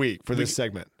segment? week, for this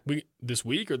segment? This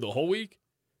week or the whole week?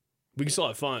 We can still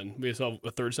have fun. We can still have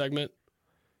a third segment.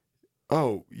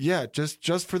 Oh, yeah,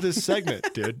 just for this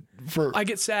segment, dude. I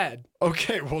get sad.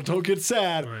 Okay, well, don't get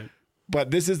sad. All right.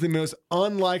 But this is the most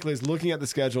unlikeliest, looking at the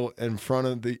schedule in front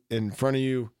of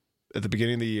you at the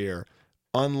beginning of the year,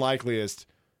 unlikeliest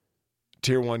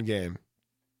tier 1 game.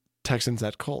 Texans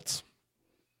at Colts.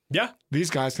 Yeah. These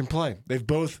guys can play. They've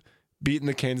both beaten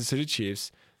the Kansas City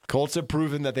Chiefs. Colts have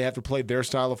proven that they have to play their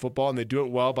style of football, and they do it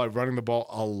well by running the ball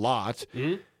a lot.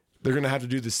 Mm-hmm. They're going to have to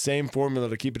do the same formula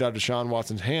to keep it out of Deshaun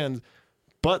Watson's hands,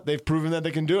 but they've proven that they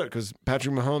can do it because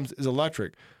Patrick Mahomes is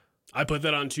electric. I put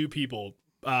that on 2 people.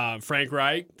 Frank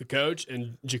Reich, the coach,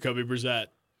 and Jacoby Brissett.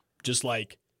 Just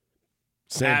like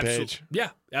Same page. Yeah,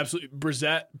 absolutely.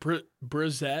 Brissett.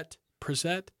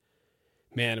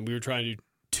 Man, we were trying to do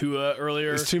Tua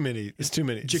earlier. It's too many. It's too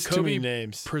many. It's too Jacoby many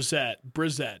names. Brissett.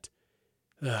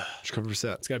 Jacoby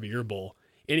Brissett. It's got to be your bull.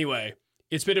 Anyway,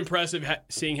 it's been impressive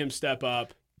seeing him step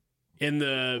up in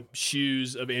the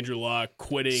shoes of Andrew Luck,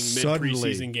 quitting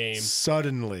mid-preseason game.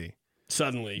 Suddenly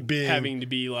having to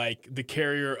be like the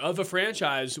carrier of a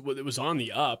franchise that was on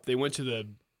the up. They went to the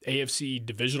AFC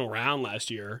divisional round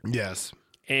last year. Yes.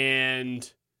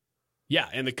 And yeah,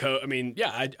 and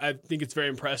I think it's very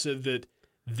impressive that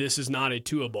this is not a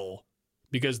Tua Bowl,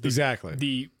 because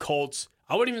the Colts,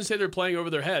 I wouldn't even say they're playing over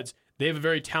their heads. They have a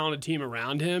very talented team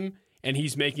around him, and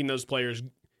he's making those players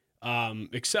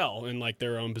excel in like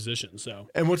their own position. So,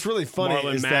 and what's really funny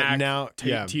Marlon is Mack, that now,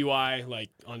 Ty like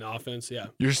on offense,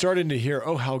 you're starting to hear,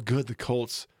 how good the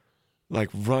Colts like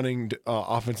running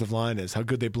offensive line is, how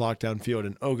good they block downfield,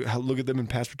 and how look at them in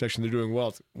pass protection, they're doing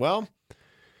well. Well,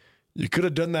 you could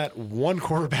have done that 1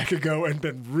 quarterback ago and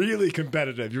been really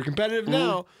competitive. You're competitive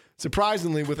now,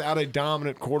 surprisingly, without a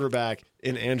dominant quarterback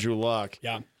in Andrew Luck.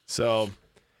 Yeah. So,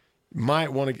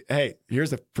 might want to. Hey,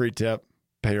 here's a free tip: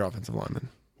 pay your offensive lineman.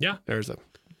 Yeah. There's a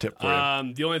tip for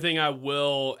you. The only thing I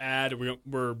will add,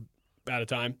 we're out of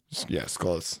time. Yes,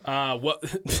 close.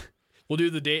 We'll do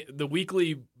the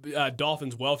weekly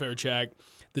Dolphins welfare check.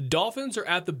 The Dolphins are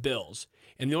at the Bills,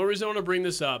 and the only reason I want to bring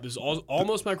this up is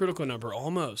almost my critical number.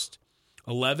 Almost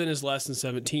 11 is less than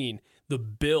 17. The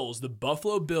Bills, the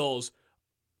Buffalo Bills,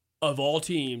 of all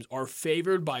teams, are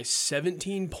favored by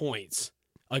 17 points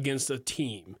against a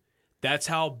team. That's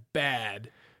how bad.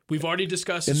 We've already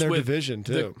discussed in this their with division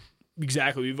too.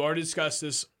 Exactly. We've already discussed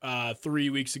this 3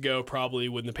 weeks ago, probably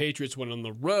when the Patriots went on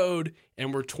the road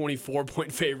and were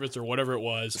 24-point favorites or whatever it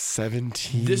was.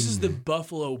 17. This is the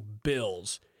Buffalo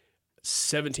Bills,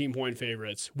 17-point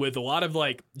favorites with a lot of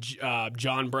like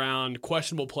John Brown,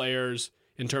 questionable players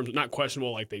in terms of, not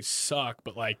questionable like they suck,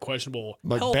 but like questionable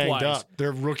like health-wise. banged up.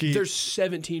 They're rookie. They're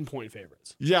 17-point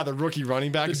favorites. Yeah, the rookie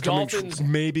running back The is Dolphins-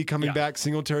 maybe coming Yeah. back.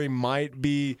 Singletary might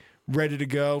be ready to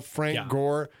go. Frank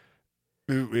Gore,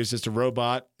 who is just a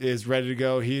robot, is ready to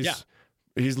go. He's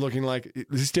looking like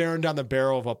he's staring down the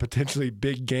barrel of a potentially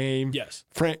big game. Yes.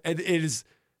 Frank,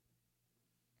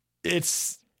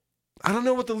 it's. I don't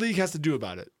know what the league has to do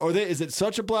about it. Is it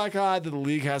such a black eye that the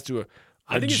league has to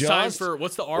I think it's time for,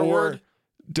 what's the R or word?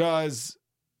 does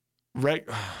regulate?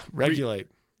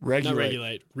 Not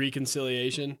regulate.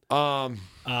 Reconciliation.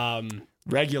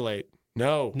 Regulate.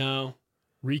 No.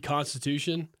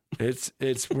 Reconstitution. It's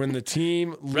when the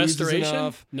team loses Restoration?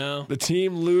 enough. No. The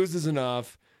team loses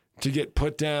enough to get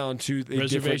put down to a different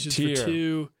Reservations tier. for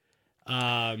 2.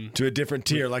 To a different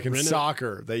tier, like in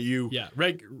soccer, that you. Yeah.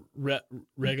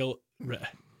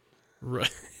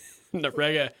 No,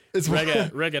 Rega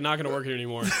not going to work here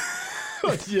anymore.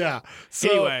 Yeah. So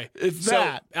Anyway, it's so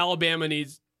that. Alabama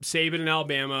needs Saban in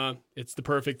Alabama. It's the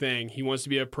perfect thing. He wants to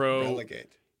be a pro.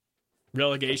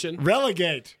 Relegation.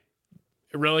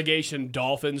 Relegation.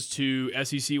 Dolphins to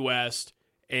SEC West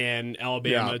and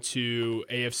Alabama to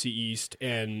AFC East,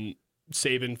 and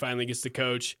Saban finally gets to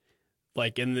coach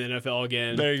like in the NFL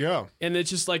again. There you go. And it's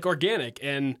just like organic,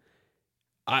 and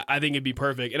I think it'd be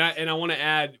perfect. And I want to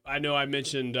add, I know I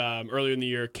mentioned earlier in the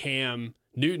year Cam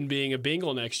Newton being a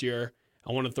Bengal next year.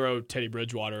 I want to throw Teddy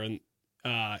Bridgewater in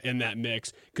that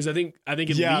mix because I think at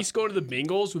least going to the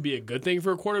Bengals would be a good thing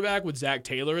for a quarterback with Zach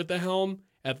Taylor at the helm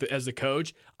as the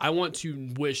coach. I want to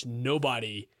wish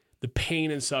nobody the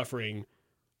pain and suffering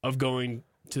of going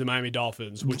to the Miami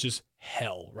Dolphins, which is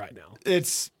hell right now. And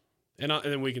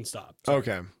then we can stop. So.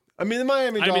 Okay. I mean, the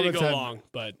Miami Dolphins. I mean to go long,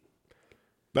 but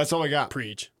that's all we got.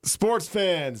 Preach. Sports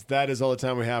fans, that is all the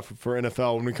time we have for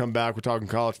NFL. When we come back, we're talking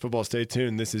college football. Stay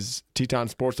tuned. This is Teton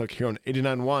Sports Talk here on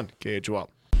 89.1 KHOL.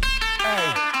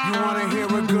 Hey, you want to hear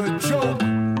a good joke?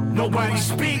 Nobody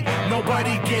speak,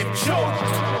 nobody get choked.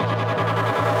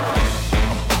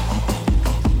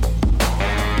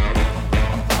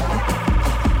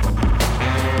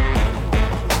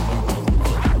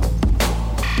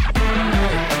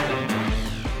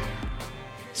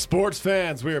 Sports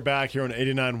fans, we are back here on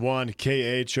 89.1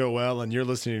 KHOL, and you're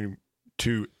listening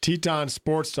to Teton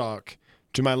Sports Talk.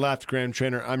 To my left, Graham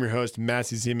Trainer. I'm your host,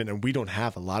 Massey Zeman, and we don't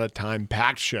have a lot of time.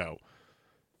 Packed show.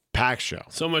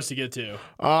 So much to get to.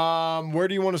 Where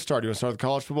do you want to start? Do you want to start with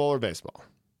college football or baseball?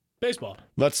 Baseball.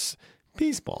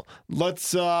 Baseball. Let's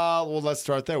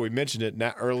start there. We mentioned it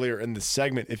earlier in the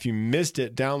segment. If you missed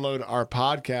it, download our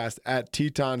podcast at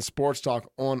Teton Sports Talk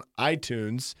on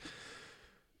iTunes.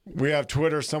 We have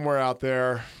Twitter somewhere out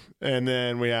there, and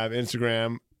then we have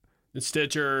Instagram. And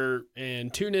Stitcher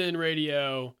and TuneIn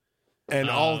Radio. And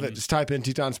all of it. Just type in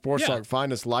Teton Sports Talk.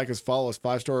 Find us, like us, follow us,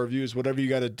 5-star reviews, whatever you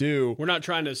got to do. We're not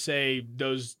trying to say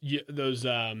those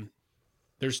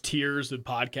there's tiers of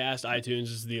podcast. iTunes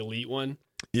is the elite one.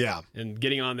 Yeah. And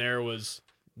getting on there was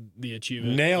the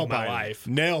achievement of my life.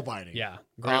 Nail biting. Yeah.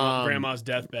 Grandma's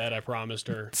deathbed, I promised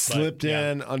her. Slipped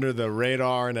in under the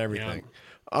radar and everything.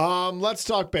 Yeah. Let's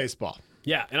talk baseball.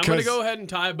 Yeah, and I'm going to go ahead and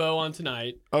tie a bow on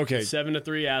tonight. Okay. 7-3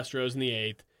 Astros in the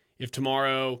 8th. If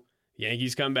tomorrow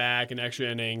Yankees come back in extra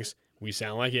innings, we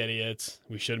sound like idiots.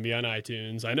 We shouldn't be on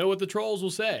iTunes. I know what the trolls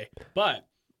will say, but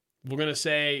we're going to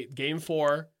say Game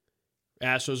 4,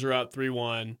 Astros are up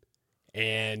 3-1,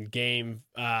 and Game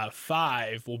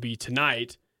 5 will be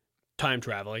tonight, time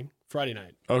traveling, Friday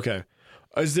night. Okay.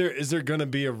 Is there going to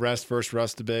be a rest versus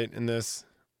rust debate in this,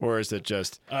 or is it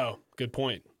just? Oh, good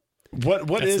point. What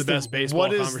That's is the best baseball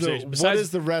conversation? What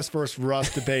is the rest versus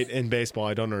rust debate in baseball?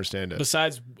 I don't understand it.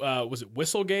 Besides, was it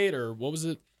Whistlegate or what was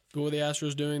it? What were the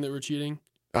Astros doing that were cheating?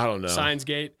 I don't know.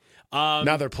 Signsgate.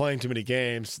 Now they're playing too many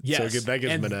games, yes. so that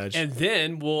gives them an edge. And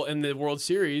then, in the World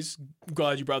Series,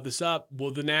 glad you brought this up,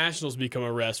 will the Nationals become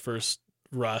a rest versus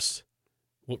rust?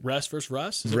 Rest versus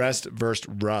rust? Rest versus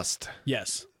rust.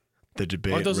 Yes. The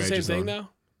debate aren't those the same thing, on. though?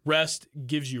 Rest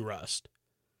gives you rust.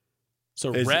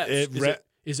 So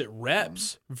is it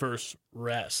reps versus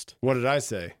rest? What did I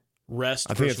say?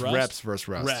 Rest I think versus it's rust? reps versus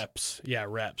rust. Reps. Yeah,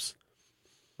 reps.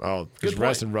 Oh, because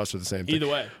rest and rust are the same thing. Either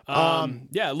way.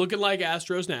 Looking like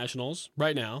Astros Nationals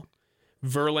right now.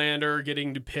 Verlander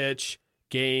getting to pitch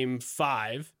Game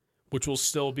 5, which will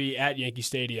still be at Yankee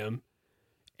Stadium.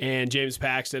 And James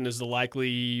Paxton is the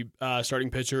likely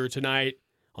starting pitcher tonight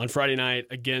on Friday night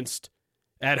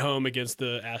at home against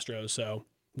the Astros. So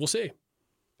we'll see.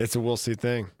 It's a we'll see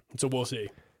thing. It's a we'll see.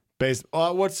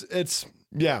 I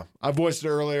voiced it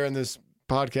earlier in this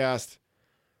podcast.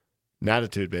 An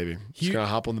attitude, baby. Just gonna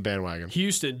hop on the bandwagon.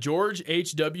 Houston, George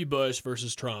H.W. Bush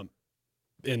versus Trump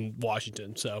in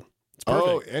Washington. So it's perfect.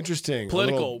 Oh, interesting.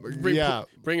 Political.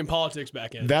 Bringing politics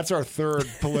back in. That's our third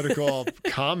political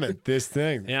comment. This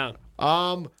thing. Yeah.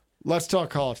 Let's talk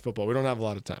college football. We don't have a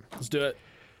lot of time. Let's do it.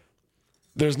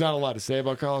 There's not a lot to say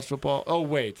about college football. Oh,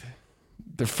 wait.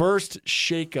 The first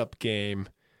shakeup game,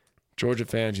 Georgia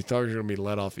fans, you thought you were going to be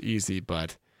let off easy,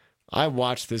 but I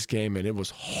watched this game and it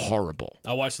was horrible.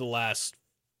 I watched the last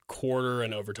quarter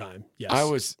and overtime.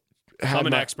 Yes. I'm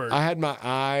an expert. I had my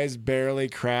eyes barely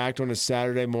cracked on a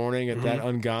Saturday morning at that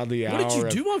ungodly hour. What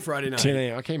did you do on Friday night? 10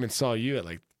 a.m. I came and saw you at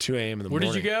like 2 a.m. in the morning.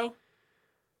 Where did you go?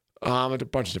 At a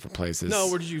bunch of different places. No,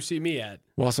 where did you see me at?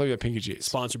 Well, I saw you at Pinky G's.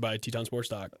 Sponsored by Teton Sports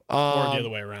Talk. Or the other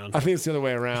way around. I think it's the other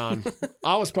way around.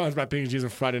 I was sponsored by Pinky G's on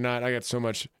Friday night. I got so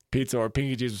much pizza, or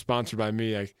Pinky G's was sponsored by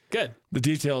me. Good. The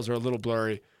details are a little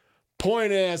blurry.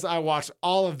 Point is, I watched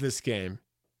all of this game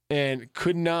and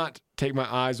could not take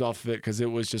my eyes off of it because it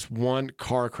was just one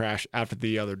car crash after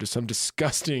the other. Just some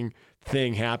disgusting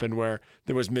thing happened where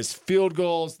there was missed field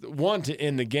goals, one to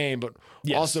end the game, but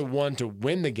also one to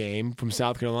win the game from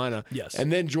South Carolina. Yes.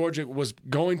 And then Georgia was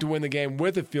going to win the game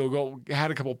with a field goal,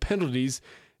 had a couple penalties,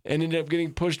 and ended up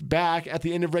getting pushed back at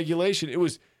the end of regulation. It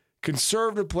was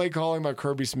conservative play calling by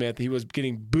Kirby Smith. He was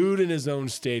getting booed in his own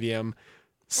stadium.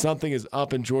 Something is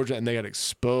up in Georgia, and they got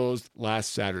exposed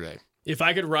last Saturday. If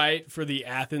I could write for the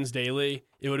Athens Daily,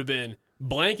 it would have been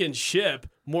blank and ship,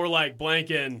 more like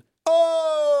blank and.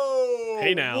 Oh!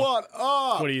 Hey now. What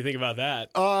up? What do you think about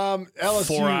that? LSU.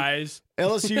 4 eyes.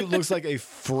 LSU looks like a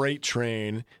freight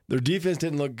train. Their defense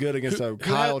didn't look good against a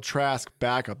Kyle Trask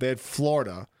backup. They had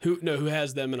Florida. Who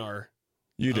has them in our.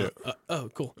 You do.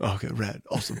 Cool. Okay, red.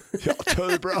 Awesome. Yeah,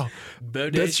 totally, bro.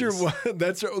 That's your one.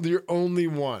 That's your only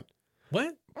one.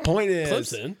 What? Point is,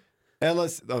 Clemson.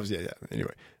 LSU. Oh, yeah.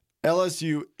 Anyway,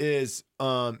 LSU is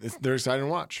they're exciting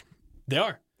to watch. They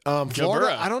are.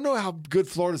 Florida, I don't know how good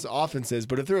Florida's offense is,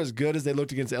 but if they're as good as they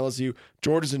looked against LSU,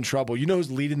 Georgia's in trouble. You know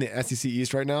who's leading the SEC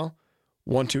East right now?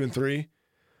 1, 2, and 3.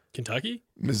 Kentucky?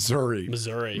 Missouri.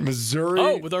 Missouri.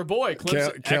 Oh, with our boy,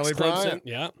 Clemson. Kelly Bryant.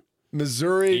 Yeah.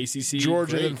 Missouri, ACC,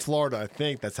 Georgia, great. and Florida. I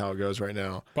think that's how it goes right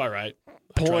now. Probably right.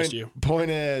 I trust you. Point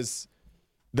is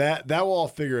that will all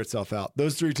figure itself out.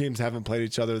 Those three teams haven't played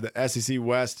each other. The SEC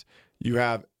West, you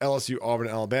have LSU, Auburn,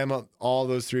 and Alabama. All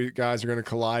those three guys are going to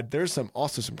collide. There's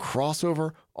also some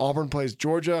crossover. Auburn plays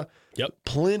Georgia. Yep.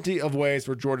 Plenty of ways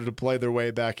for Georgia to play their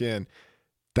way back in.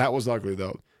 That was ugly,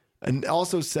 though. And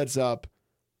also sets up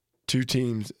two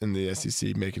teams in the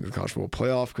SEC making the college football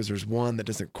playoff because there's one that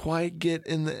doesn't quite get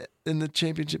in the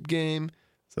championship game.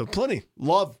 So plenty.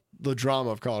 Love the drama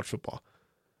of college football.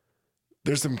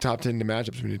 There's some top 10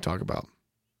 matchups we need to talk about.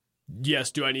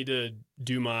 Yes. Do I need to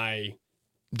do my...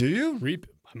 Do you?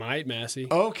 I might, Massey.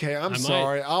 Okay, I'm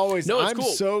sorry. I'm cool.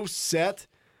 so set.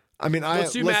 I mean,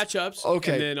 let's do matchups.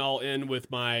 Okay. And then I'll end with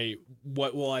my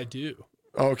what will I do?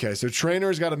 Okay, so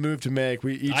Trainer's got a move to make.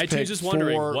 We each pick just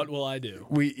wondering, what will I do?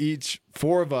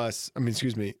 Four of us,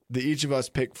 each of us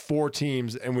pick 4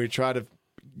 teams, and we try to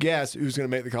guess who's going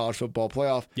to make the college football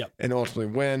playoff and ultimately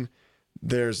win.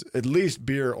 There's at least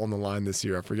beer on the line this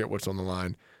year. I forget what's on the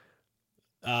line.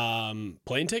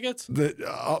 Plane tickets?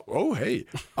 Hey.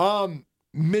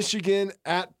 Michigan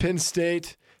at Penn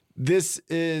State. This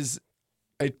is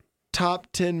a top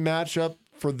 10 matchup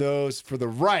for the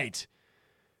right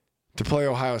to play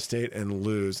Ohio State and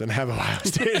lose and have Ohio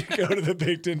State go to the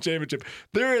Big Ten championship.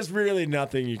 There is really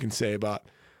nothing you can say about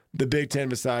the Big Ten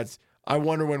besides I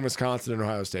wonder when Wisconsin and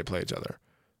Ohio State play each other.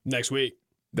 Next week.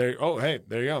 There you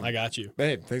go. I got you.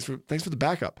 Hey, thanks for the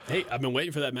backup. Hey, I've been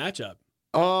waiting for that matchup.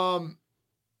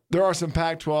 There are some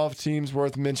Pac-12 teams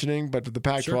worth mentioning, but the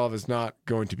Pac-12 is not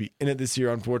going to be in it this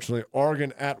year, unfortunately.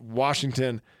 Oregon at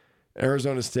Washington,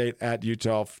 Arizona State at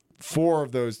Utah. 4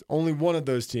 of those, only one of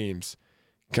those teams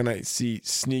can I see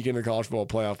sneak into the college football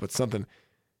playoff, but something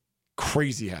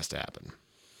crazy has to happen.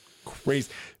 Crazy.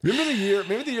 Remember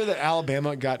the year that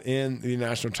Alabama got in the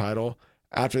national title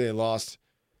after they lost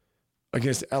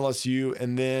against LSU,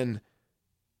 and then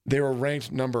they were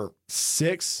ranked number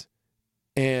 6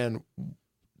 and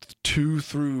 2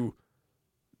 through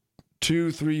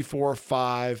 2, 3, 4,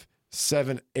 5,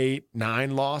 7, 8,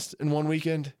 9 lost in one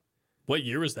weekend. What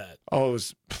year was that? Oh,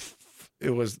 it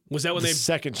was that when the they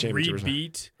second championship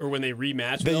rebeat or when they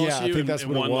rematched LSU I think that's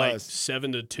and what won it like was.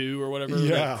 7-2 or whatever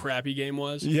that crappy game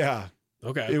was? Yeah.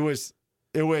 Okay. It was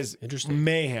interesting.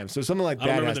 Mayhem. So something like that.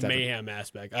 I remember the mayhem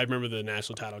aspect. I remember the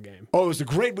national title game. Oh, it was a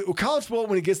great college football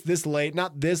when it gets this late,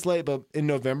 not this late, but in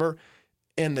November,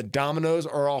 and the dominoes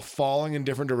are all falling in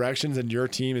different directions, and your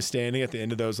team is standing at the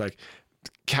end of those like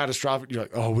catastrophic. You're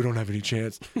like, oh, we don't have any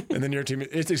chance, and then your team,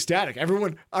 it's ecstatic.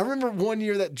 Everyone. I remember one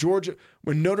year that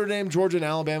when Notre Dame, Georgia, and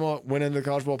Alabama went into the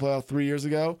college football playoff 3 years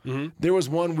ago. Mm-hmm. There was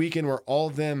one weekend where all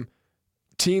of them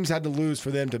teams had to lose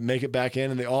for them to make it back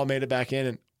in, and they all made it back in,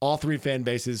 and all 3 fan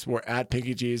bases were at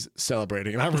Pinky G's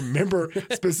celebrating. And I remember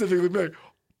specifically being like,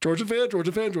 Georgia fan,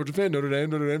 Notre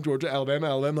Dame, Georgia,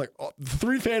 Alabama. Like the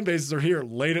 3 fan bases are here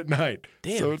late at night.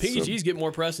 Damn, so Pinky G's get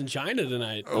more press in China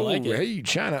tonight. I like it. Hey,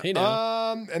 China. Hey,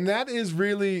 now. And that is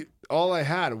really all I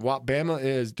had. Bama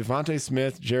is Devontae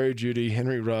Smith, Jerry Jeudy,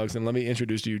 Henry Ruggs, and let me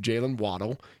introduce to you Jalen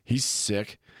Waddle. He's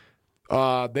sick.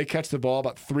 They catch the ball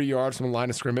about 3 yards from the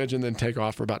line of scrimmage and then take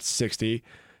off for about 60.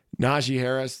 Najee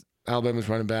Harris, Alabama's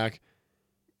running back.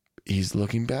 He's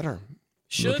looking better.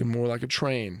 Looking more like a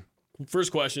train.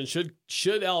 First question,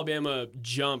 should Alabama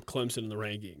jump Clemson in the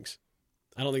rankings?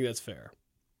 I don't think that's fair.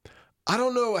 I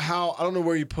don't know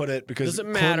where you put it because it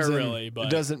doesn't matter Clemson, really, but it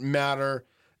doesn't matter.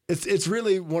 It's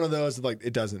really one of those like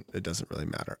it doesn't really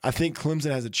matter. I think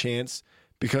Clemson has a chance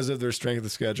because of their strength of the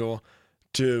schedule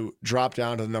to drop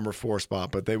down to the number 4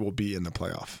 spot, but they will be in the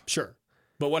playoff. Sure.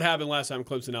 But what happened last time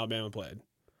Clemson and Alabama played?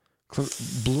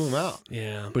 Blew them out.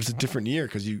 Yeah. But it's a different year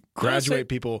because you graduate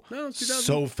people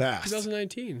so fast.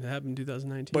 2019. That happened in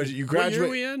 2019. But you graduate.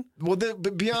 What year are we in? Well,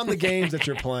 but beyond the games that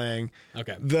you're playing,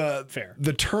 Okay. Fair.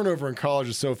 The turnover in college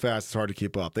is so fast it's hard to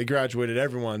keep up. They graduated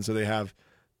everyone, so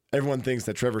everyone thinks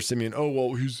that Trevor Siemian,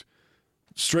 he's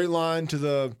straight line to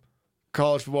the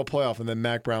college football playoff, and then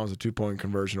Mac Brown was a 2-point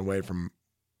conversion away from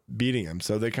beating him.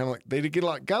 So they got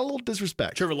a little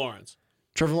disrespect. Trevor Lawrence.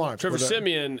 Trevor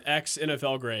Siemian,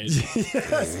 ex-NFL grade.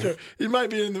 Yes, true. He might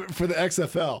be for the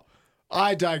XFL.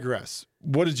 I digress.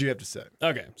 What did you have to say?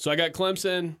 Okay, so I got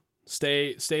Clemson.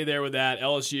 Stay there with that.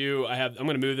 LSU. I'm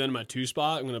going to move them to my 2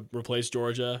 spot. I'm going to replace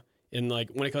Georgia in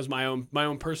when it comes to my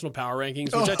own personal power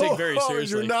rankings, which I take very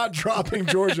seriously. You're not dropping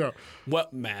Georgia.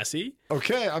 What, Massey?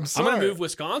 Okay, I'm sorry. I'm going to move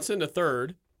Wisconsin to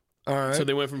 3rd. All right. So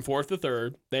they went from 4th to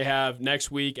 3rd. They have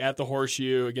next week at the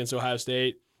Horseshoe against Ohio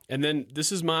State. And then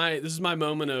this is my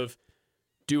moment of,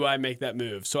 do I make that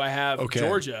move? So I have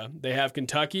Georgia. They have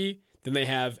Kentucky. Then they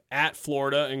have at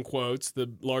Florida, in quotes, the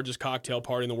largest cocktail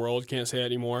party in the world. Can't say it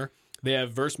anymore. They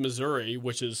have versus Missouri,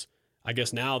 which is, I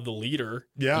guess, now the leader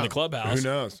in the clubhouse. Who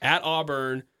knows? At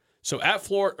Auburn. So a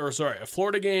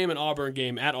Florida game and Auburn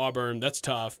game at Auburn. That's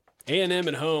tough. A&M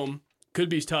at home could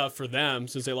be tough for them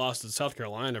since they lost to South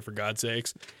Carolina, for God's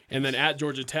sakes. And then at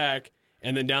Georgia Tech.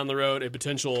 And then down the road, a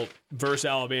potential versus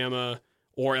Alabama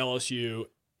or LSU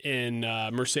in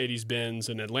Mercedes-Benz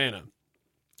in Atlanta.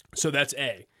 So that's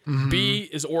A. Mm-hmm. B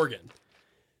is Oregon.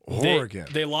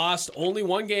 They lost only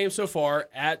 1 game so far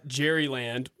at Jerry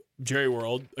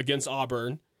World against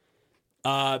Auburn.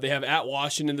 They have at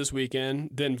Washington this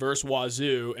weekend, then versus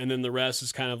Wazoo, and then the rest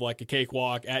is kind of like a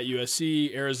cakewalk at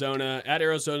USC, Arizona, at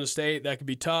Arizona State. That could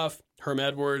be tough. Herm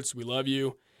Edwards, we love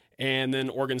you. And then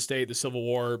Oregon State, the Civil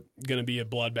War, going to be a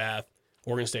bloodbath.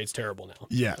 Oregon State's terrible now.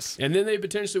 Yes. And then they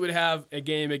potentially would have a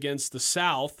game against the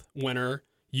South winner,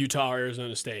 Utah or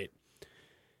Arizona State.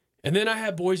 And then I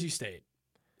have Boise State.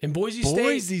 And Boise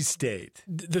State.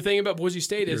 The thing about Boise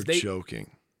State is You're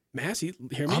joking. Massey,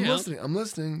 hear me out. I'm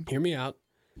listening. Hear me out.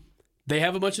 They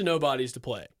have a bunch of nobodies to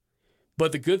play.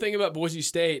 But the good thing about Boise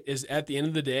State is at the end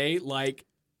of the day, like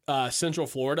Central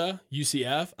Florida,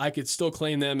 UCF, I could still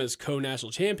claim them as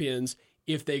co-national champions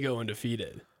if they go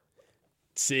undefeated.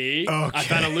 See? Okay. I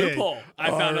found a loophole.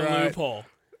 Loophole.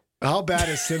 How bad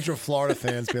is Central Florida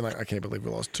fans being like, I can't believe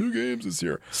we lost 2 games this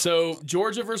year? So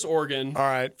Georgia versus Oregon. All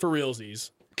right. For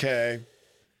realsies. Okay.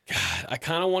 God, I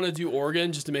kind of want to do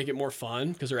Oregon just to make it more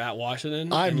fun because they're at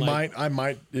Washington. I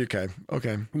might. Okay.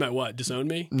 You might what? Disown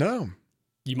me? No.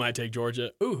 You might take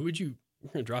Georgia. Oh, who would you?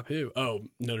 You're going to drop who? Oh,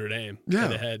 Notre Dame.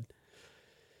 Yeah. Head.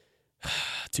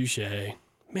 Touche.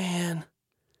 Man.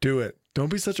 Do it. Don't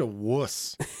be such a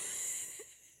wuss.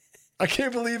 I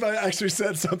can't believe I actually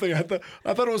said something. I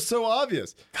thought it was so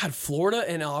obvious. God, Florida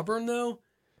and Auburn, though?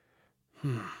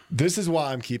 This is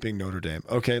why I'm keeping Notre Dame.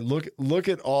 Okay, look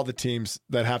at all the teams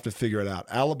that have to figure it out.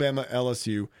 Alabama,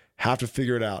 LSU have to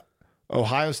figure it out.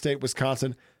 Ohio State,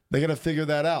 Wisconsin, they got to figure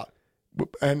that out.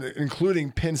 And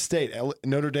including Penn State.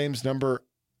 Notre Dame's number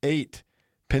 8.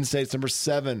 Penn State's number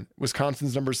 7.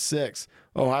 Wisconsin's number 6.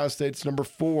 Ohio State's number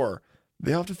 4.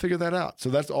 They have to figure that out. So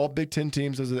that's all Big Ten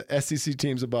teams. Those are the SEC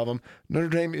teams above them. Notre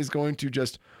Dame is going to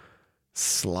just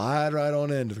slide right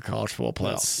on into the college football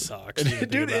playoff. That sucks.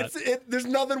 Dude, there's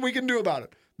nothing we can do about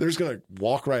it. They're just going to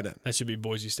walk right in. That should be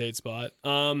Boise State's spot.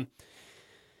 Oh,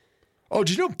 did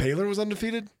you know Baylor was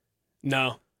undefeated?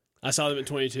 No. I saw them at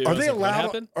 22. Are they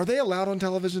allowed on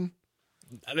television?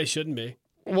 They shouldn't be.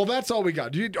 Well, that's all we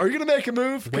got. Are you going to make a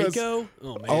move? Waco?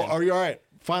 Oh, man. Are you all right?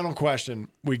 Final question.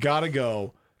 We got to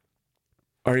go.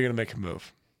 Are you going to make a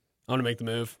move? I'm going to make the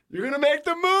move. You're going to make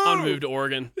the move? I'm going to move to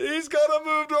Oregon. He's going to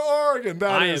move to Oregon.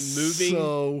 I am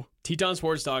moving. Teton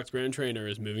Sports Talks brand trainer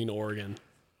is moving to Oregon.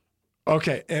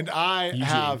 Okay, and I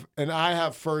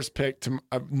have first pick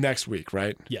next week,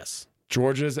 right? Yes.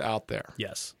 Georgia's out there.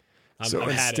 Yes. I've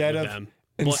had it with them.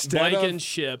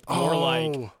 Blankenship, more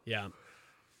like, yeah.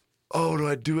 Oh, do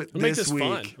I do it this week?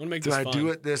 Fun. I want to make this fun. Do I do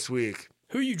it this week?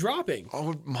 Who are you dropping?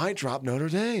 Oh, might drop Notre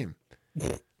Dame.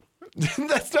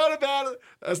 That's not a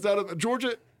bad.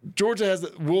 Georgia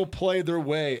will play their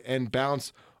way and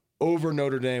bounce over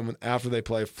Notre Dame after they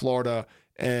play Florida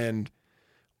and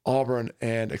Auburn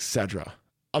and etc.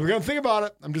 I'm going to think about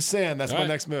it. I'm just saying that's my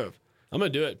next move. I'm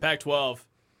going to do it. Pac-12,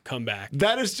 come back.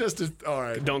 That is just all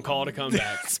right. Don't call it a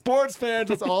comeback. Sports fans,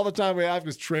 that's all the time we have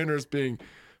because trainers being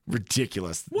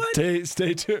ridiculous. What?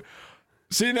 Stay tuned.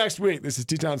 See you next week. This is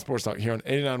Teton Sports Talk here on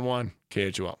 89.1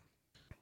 KHOL.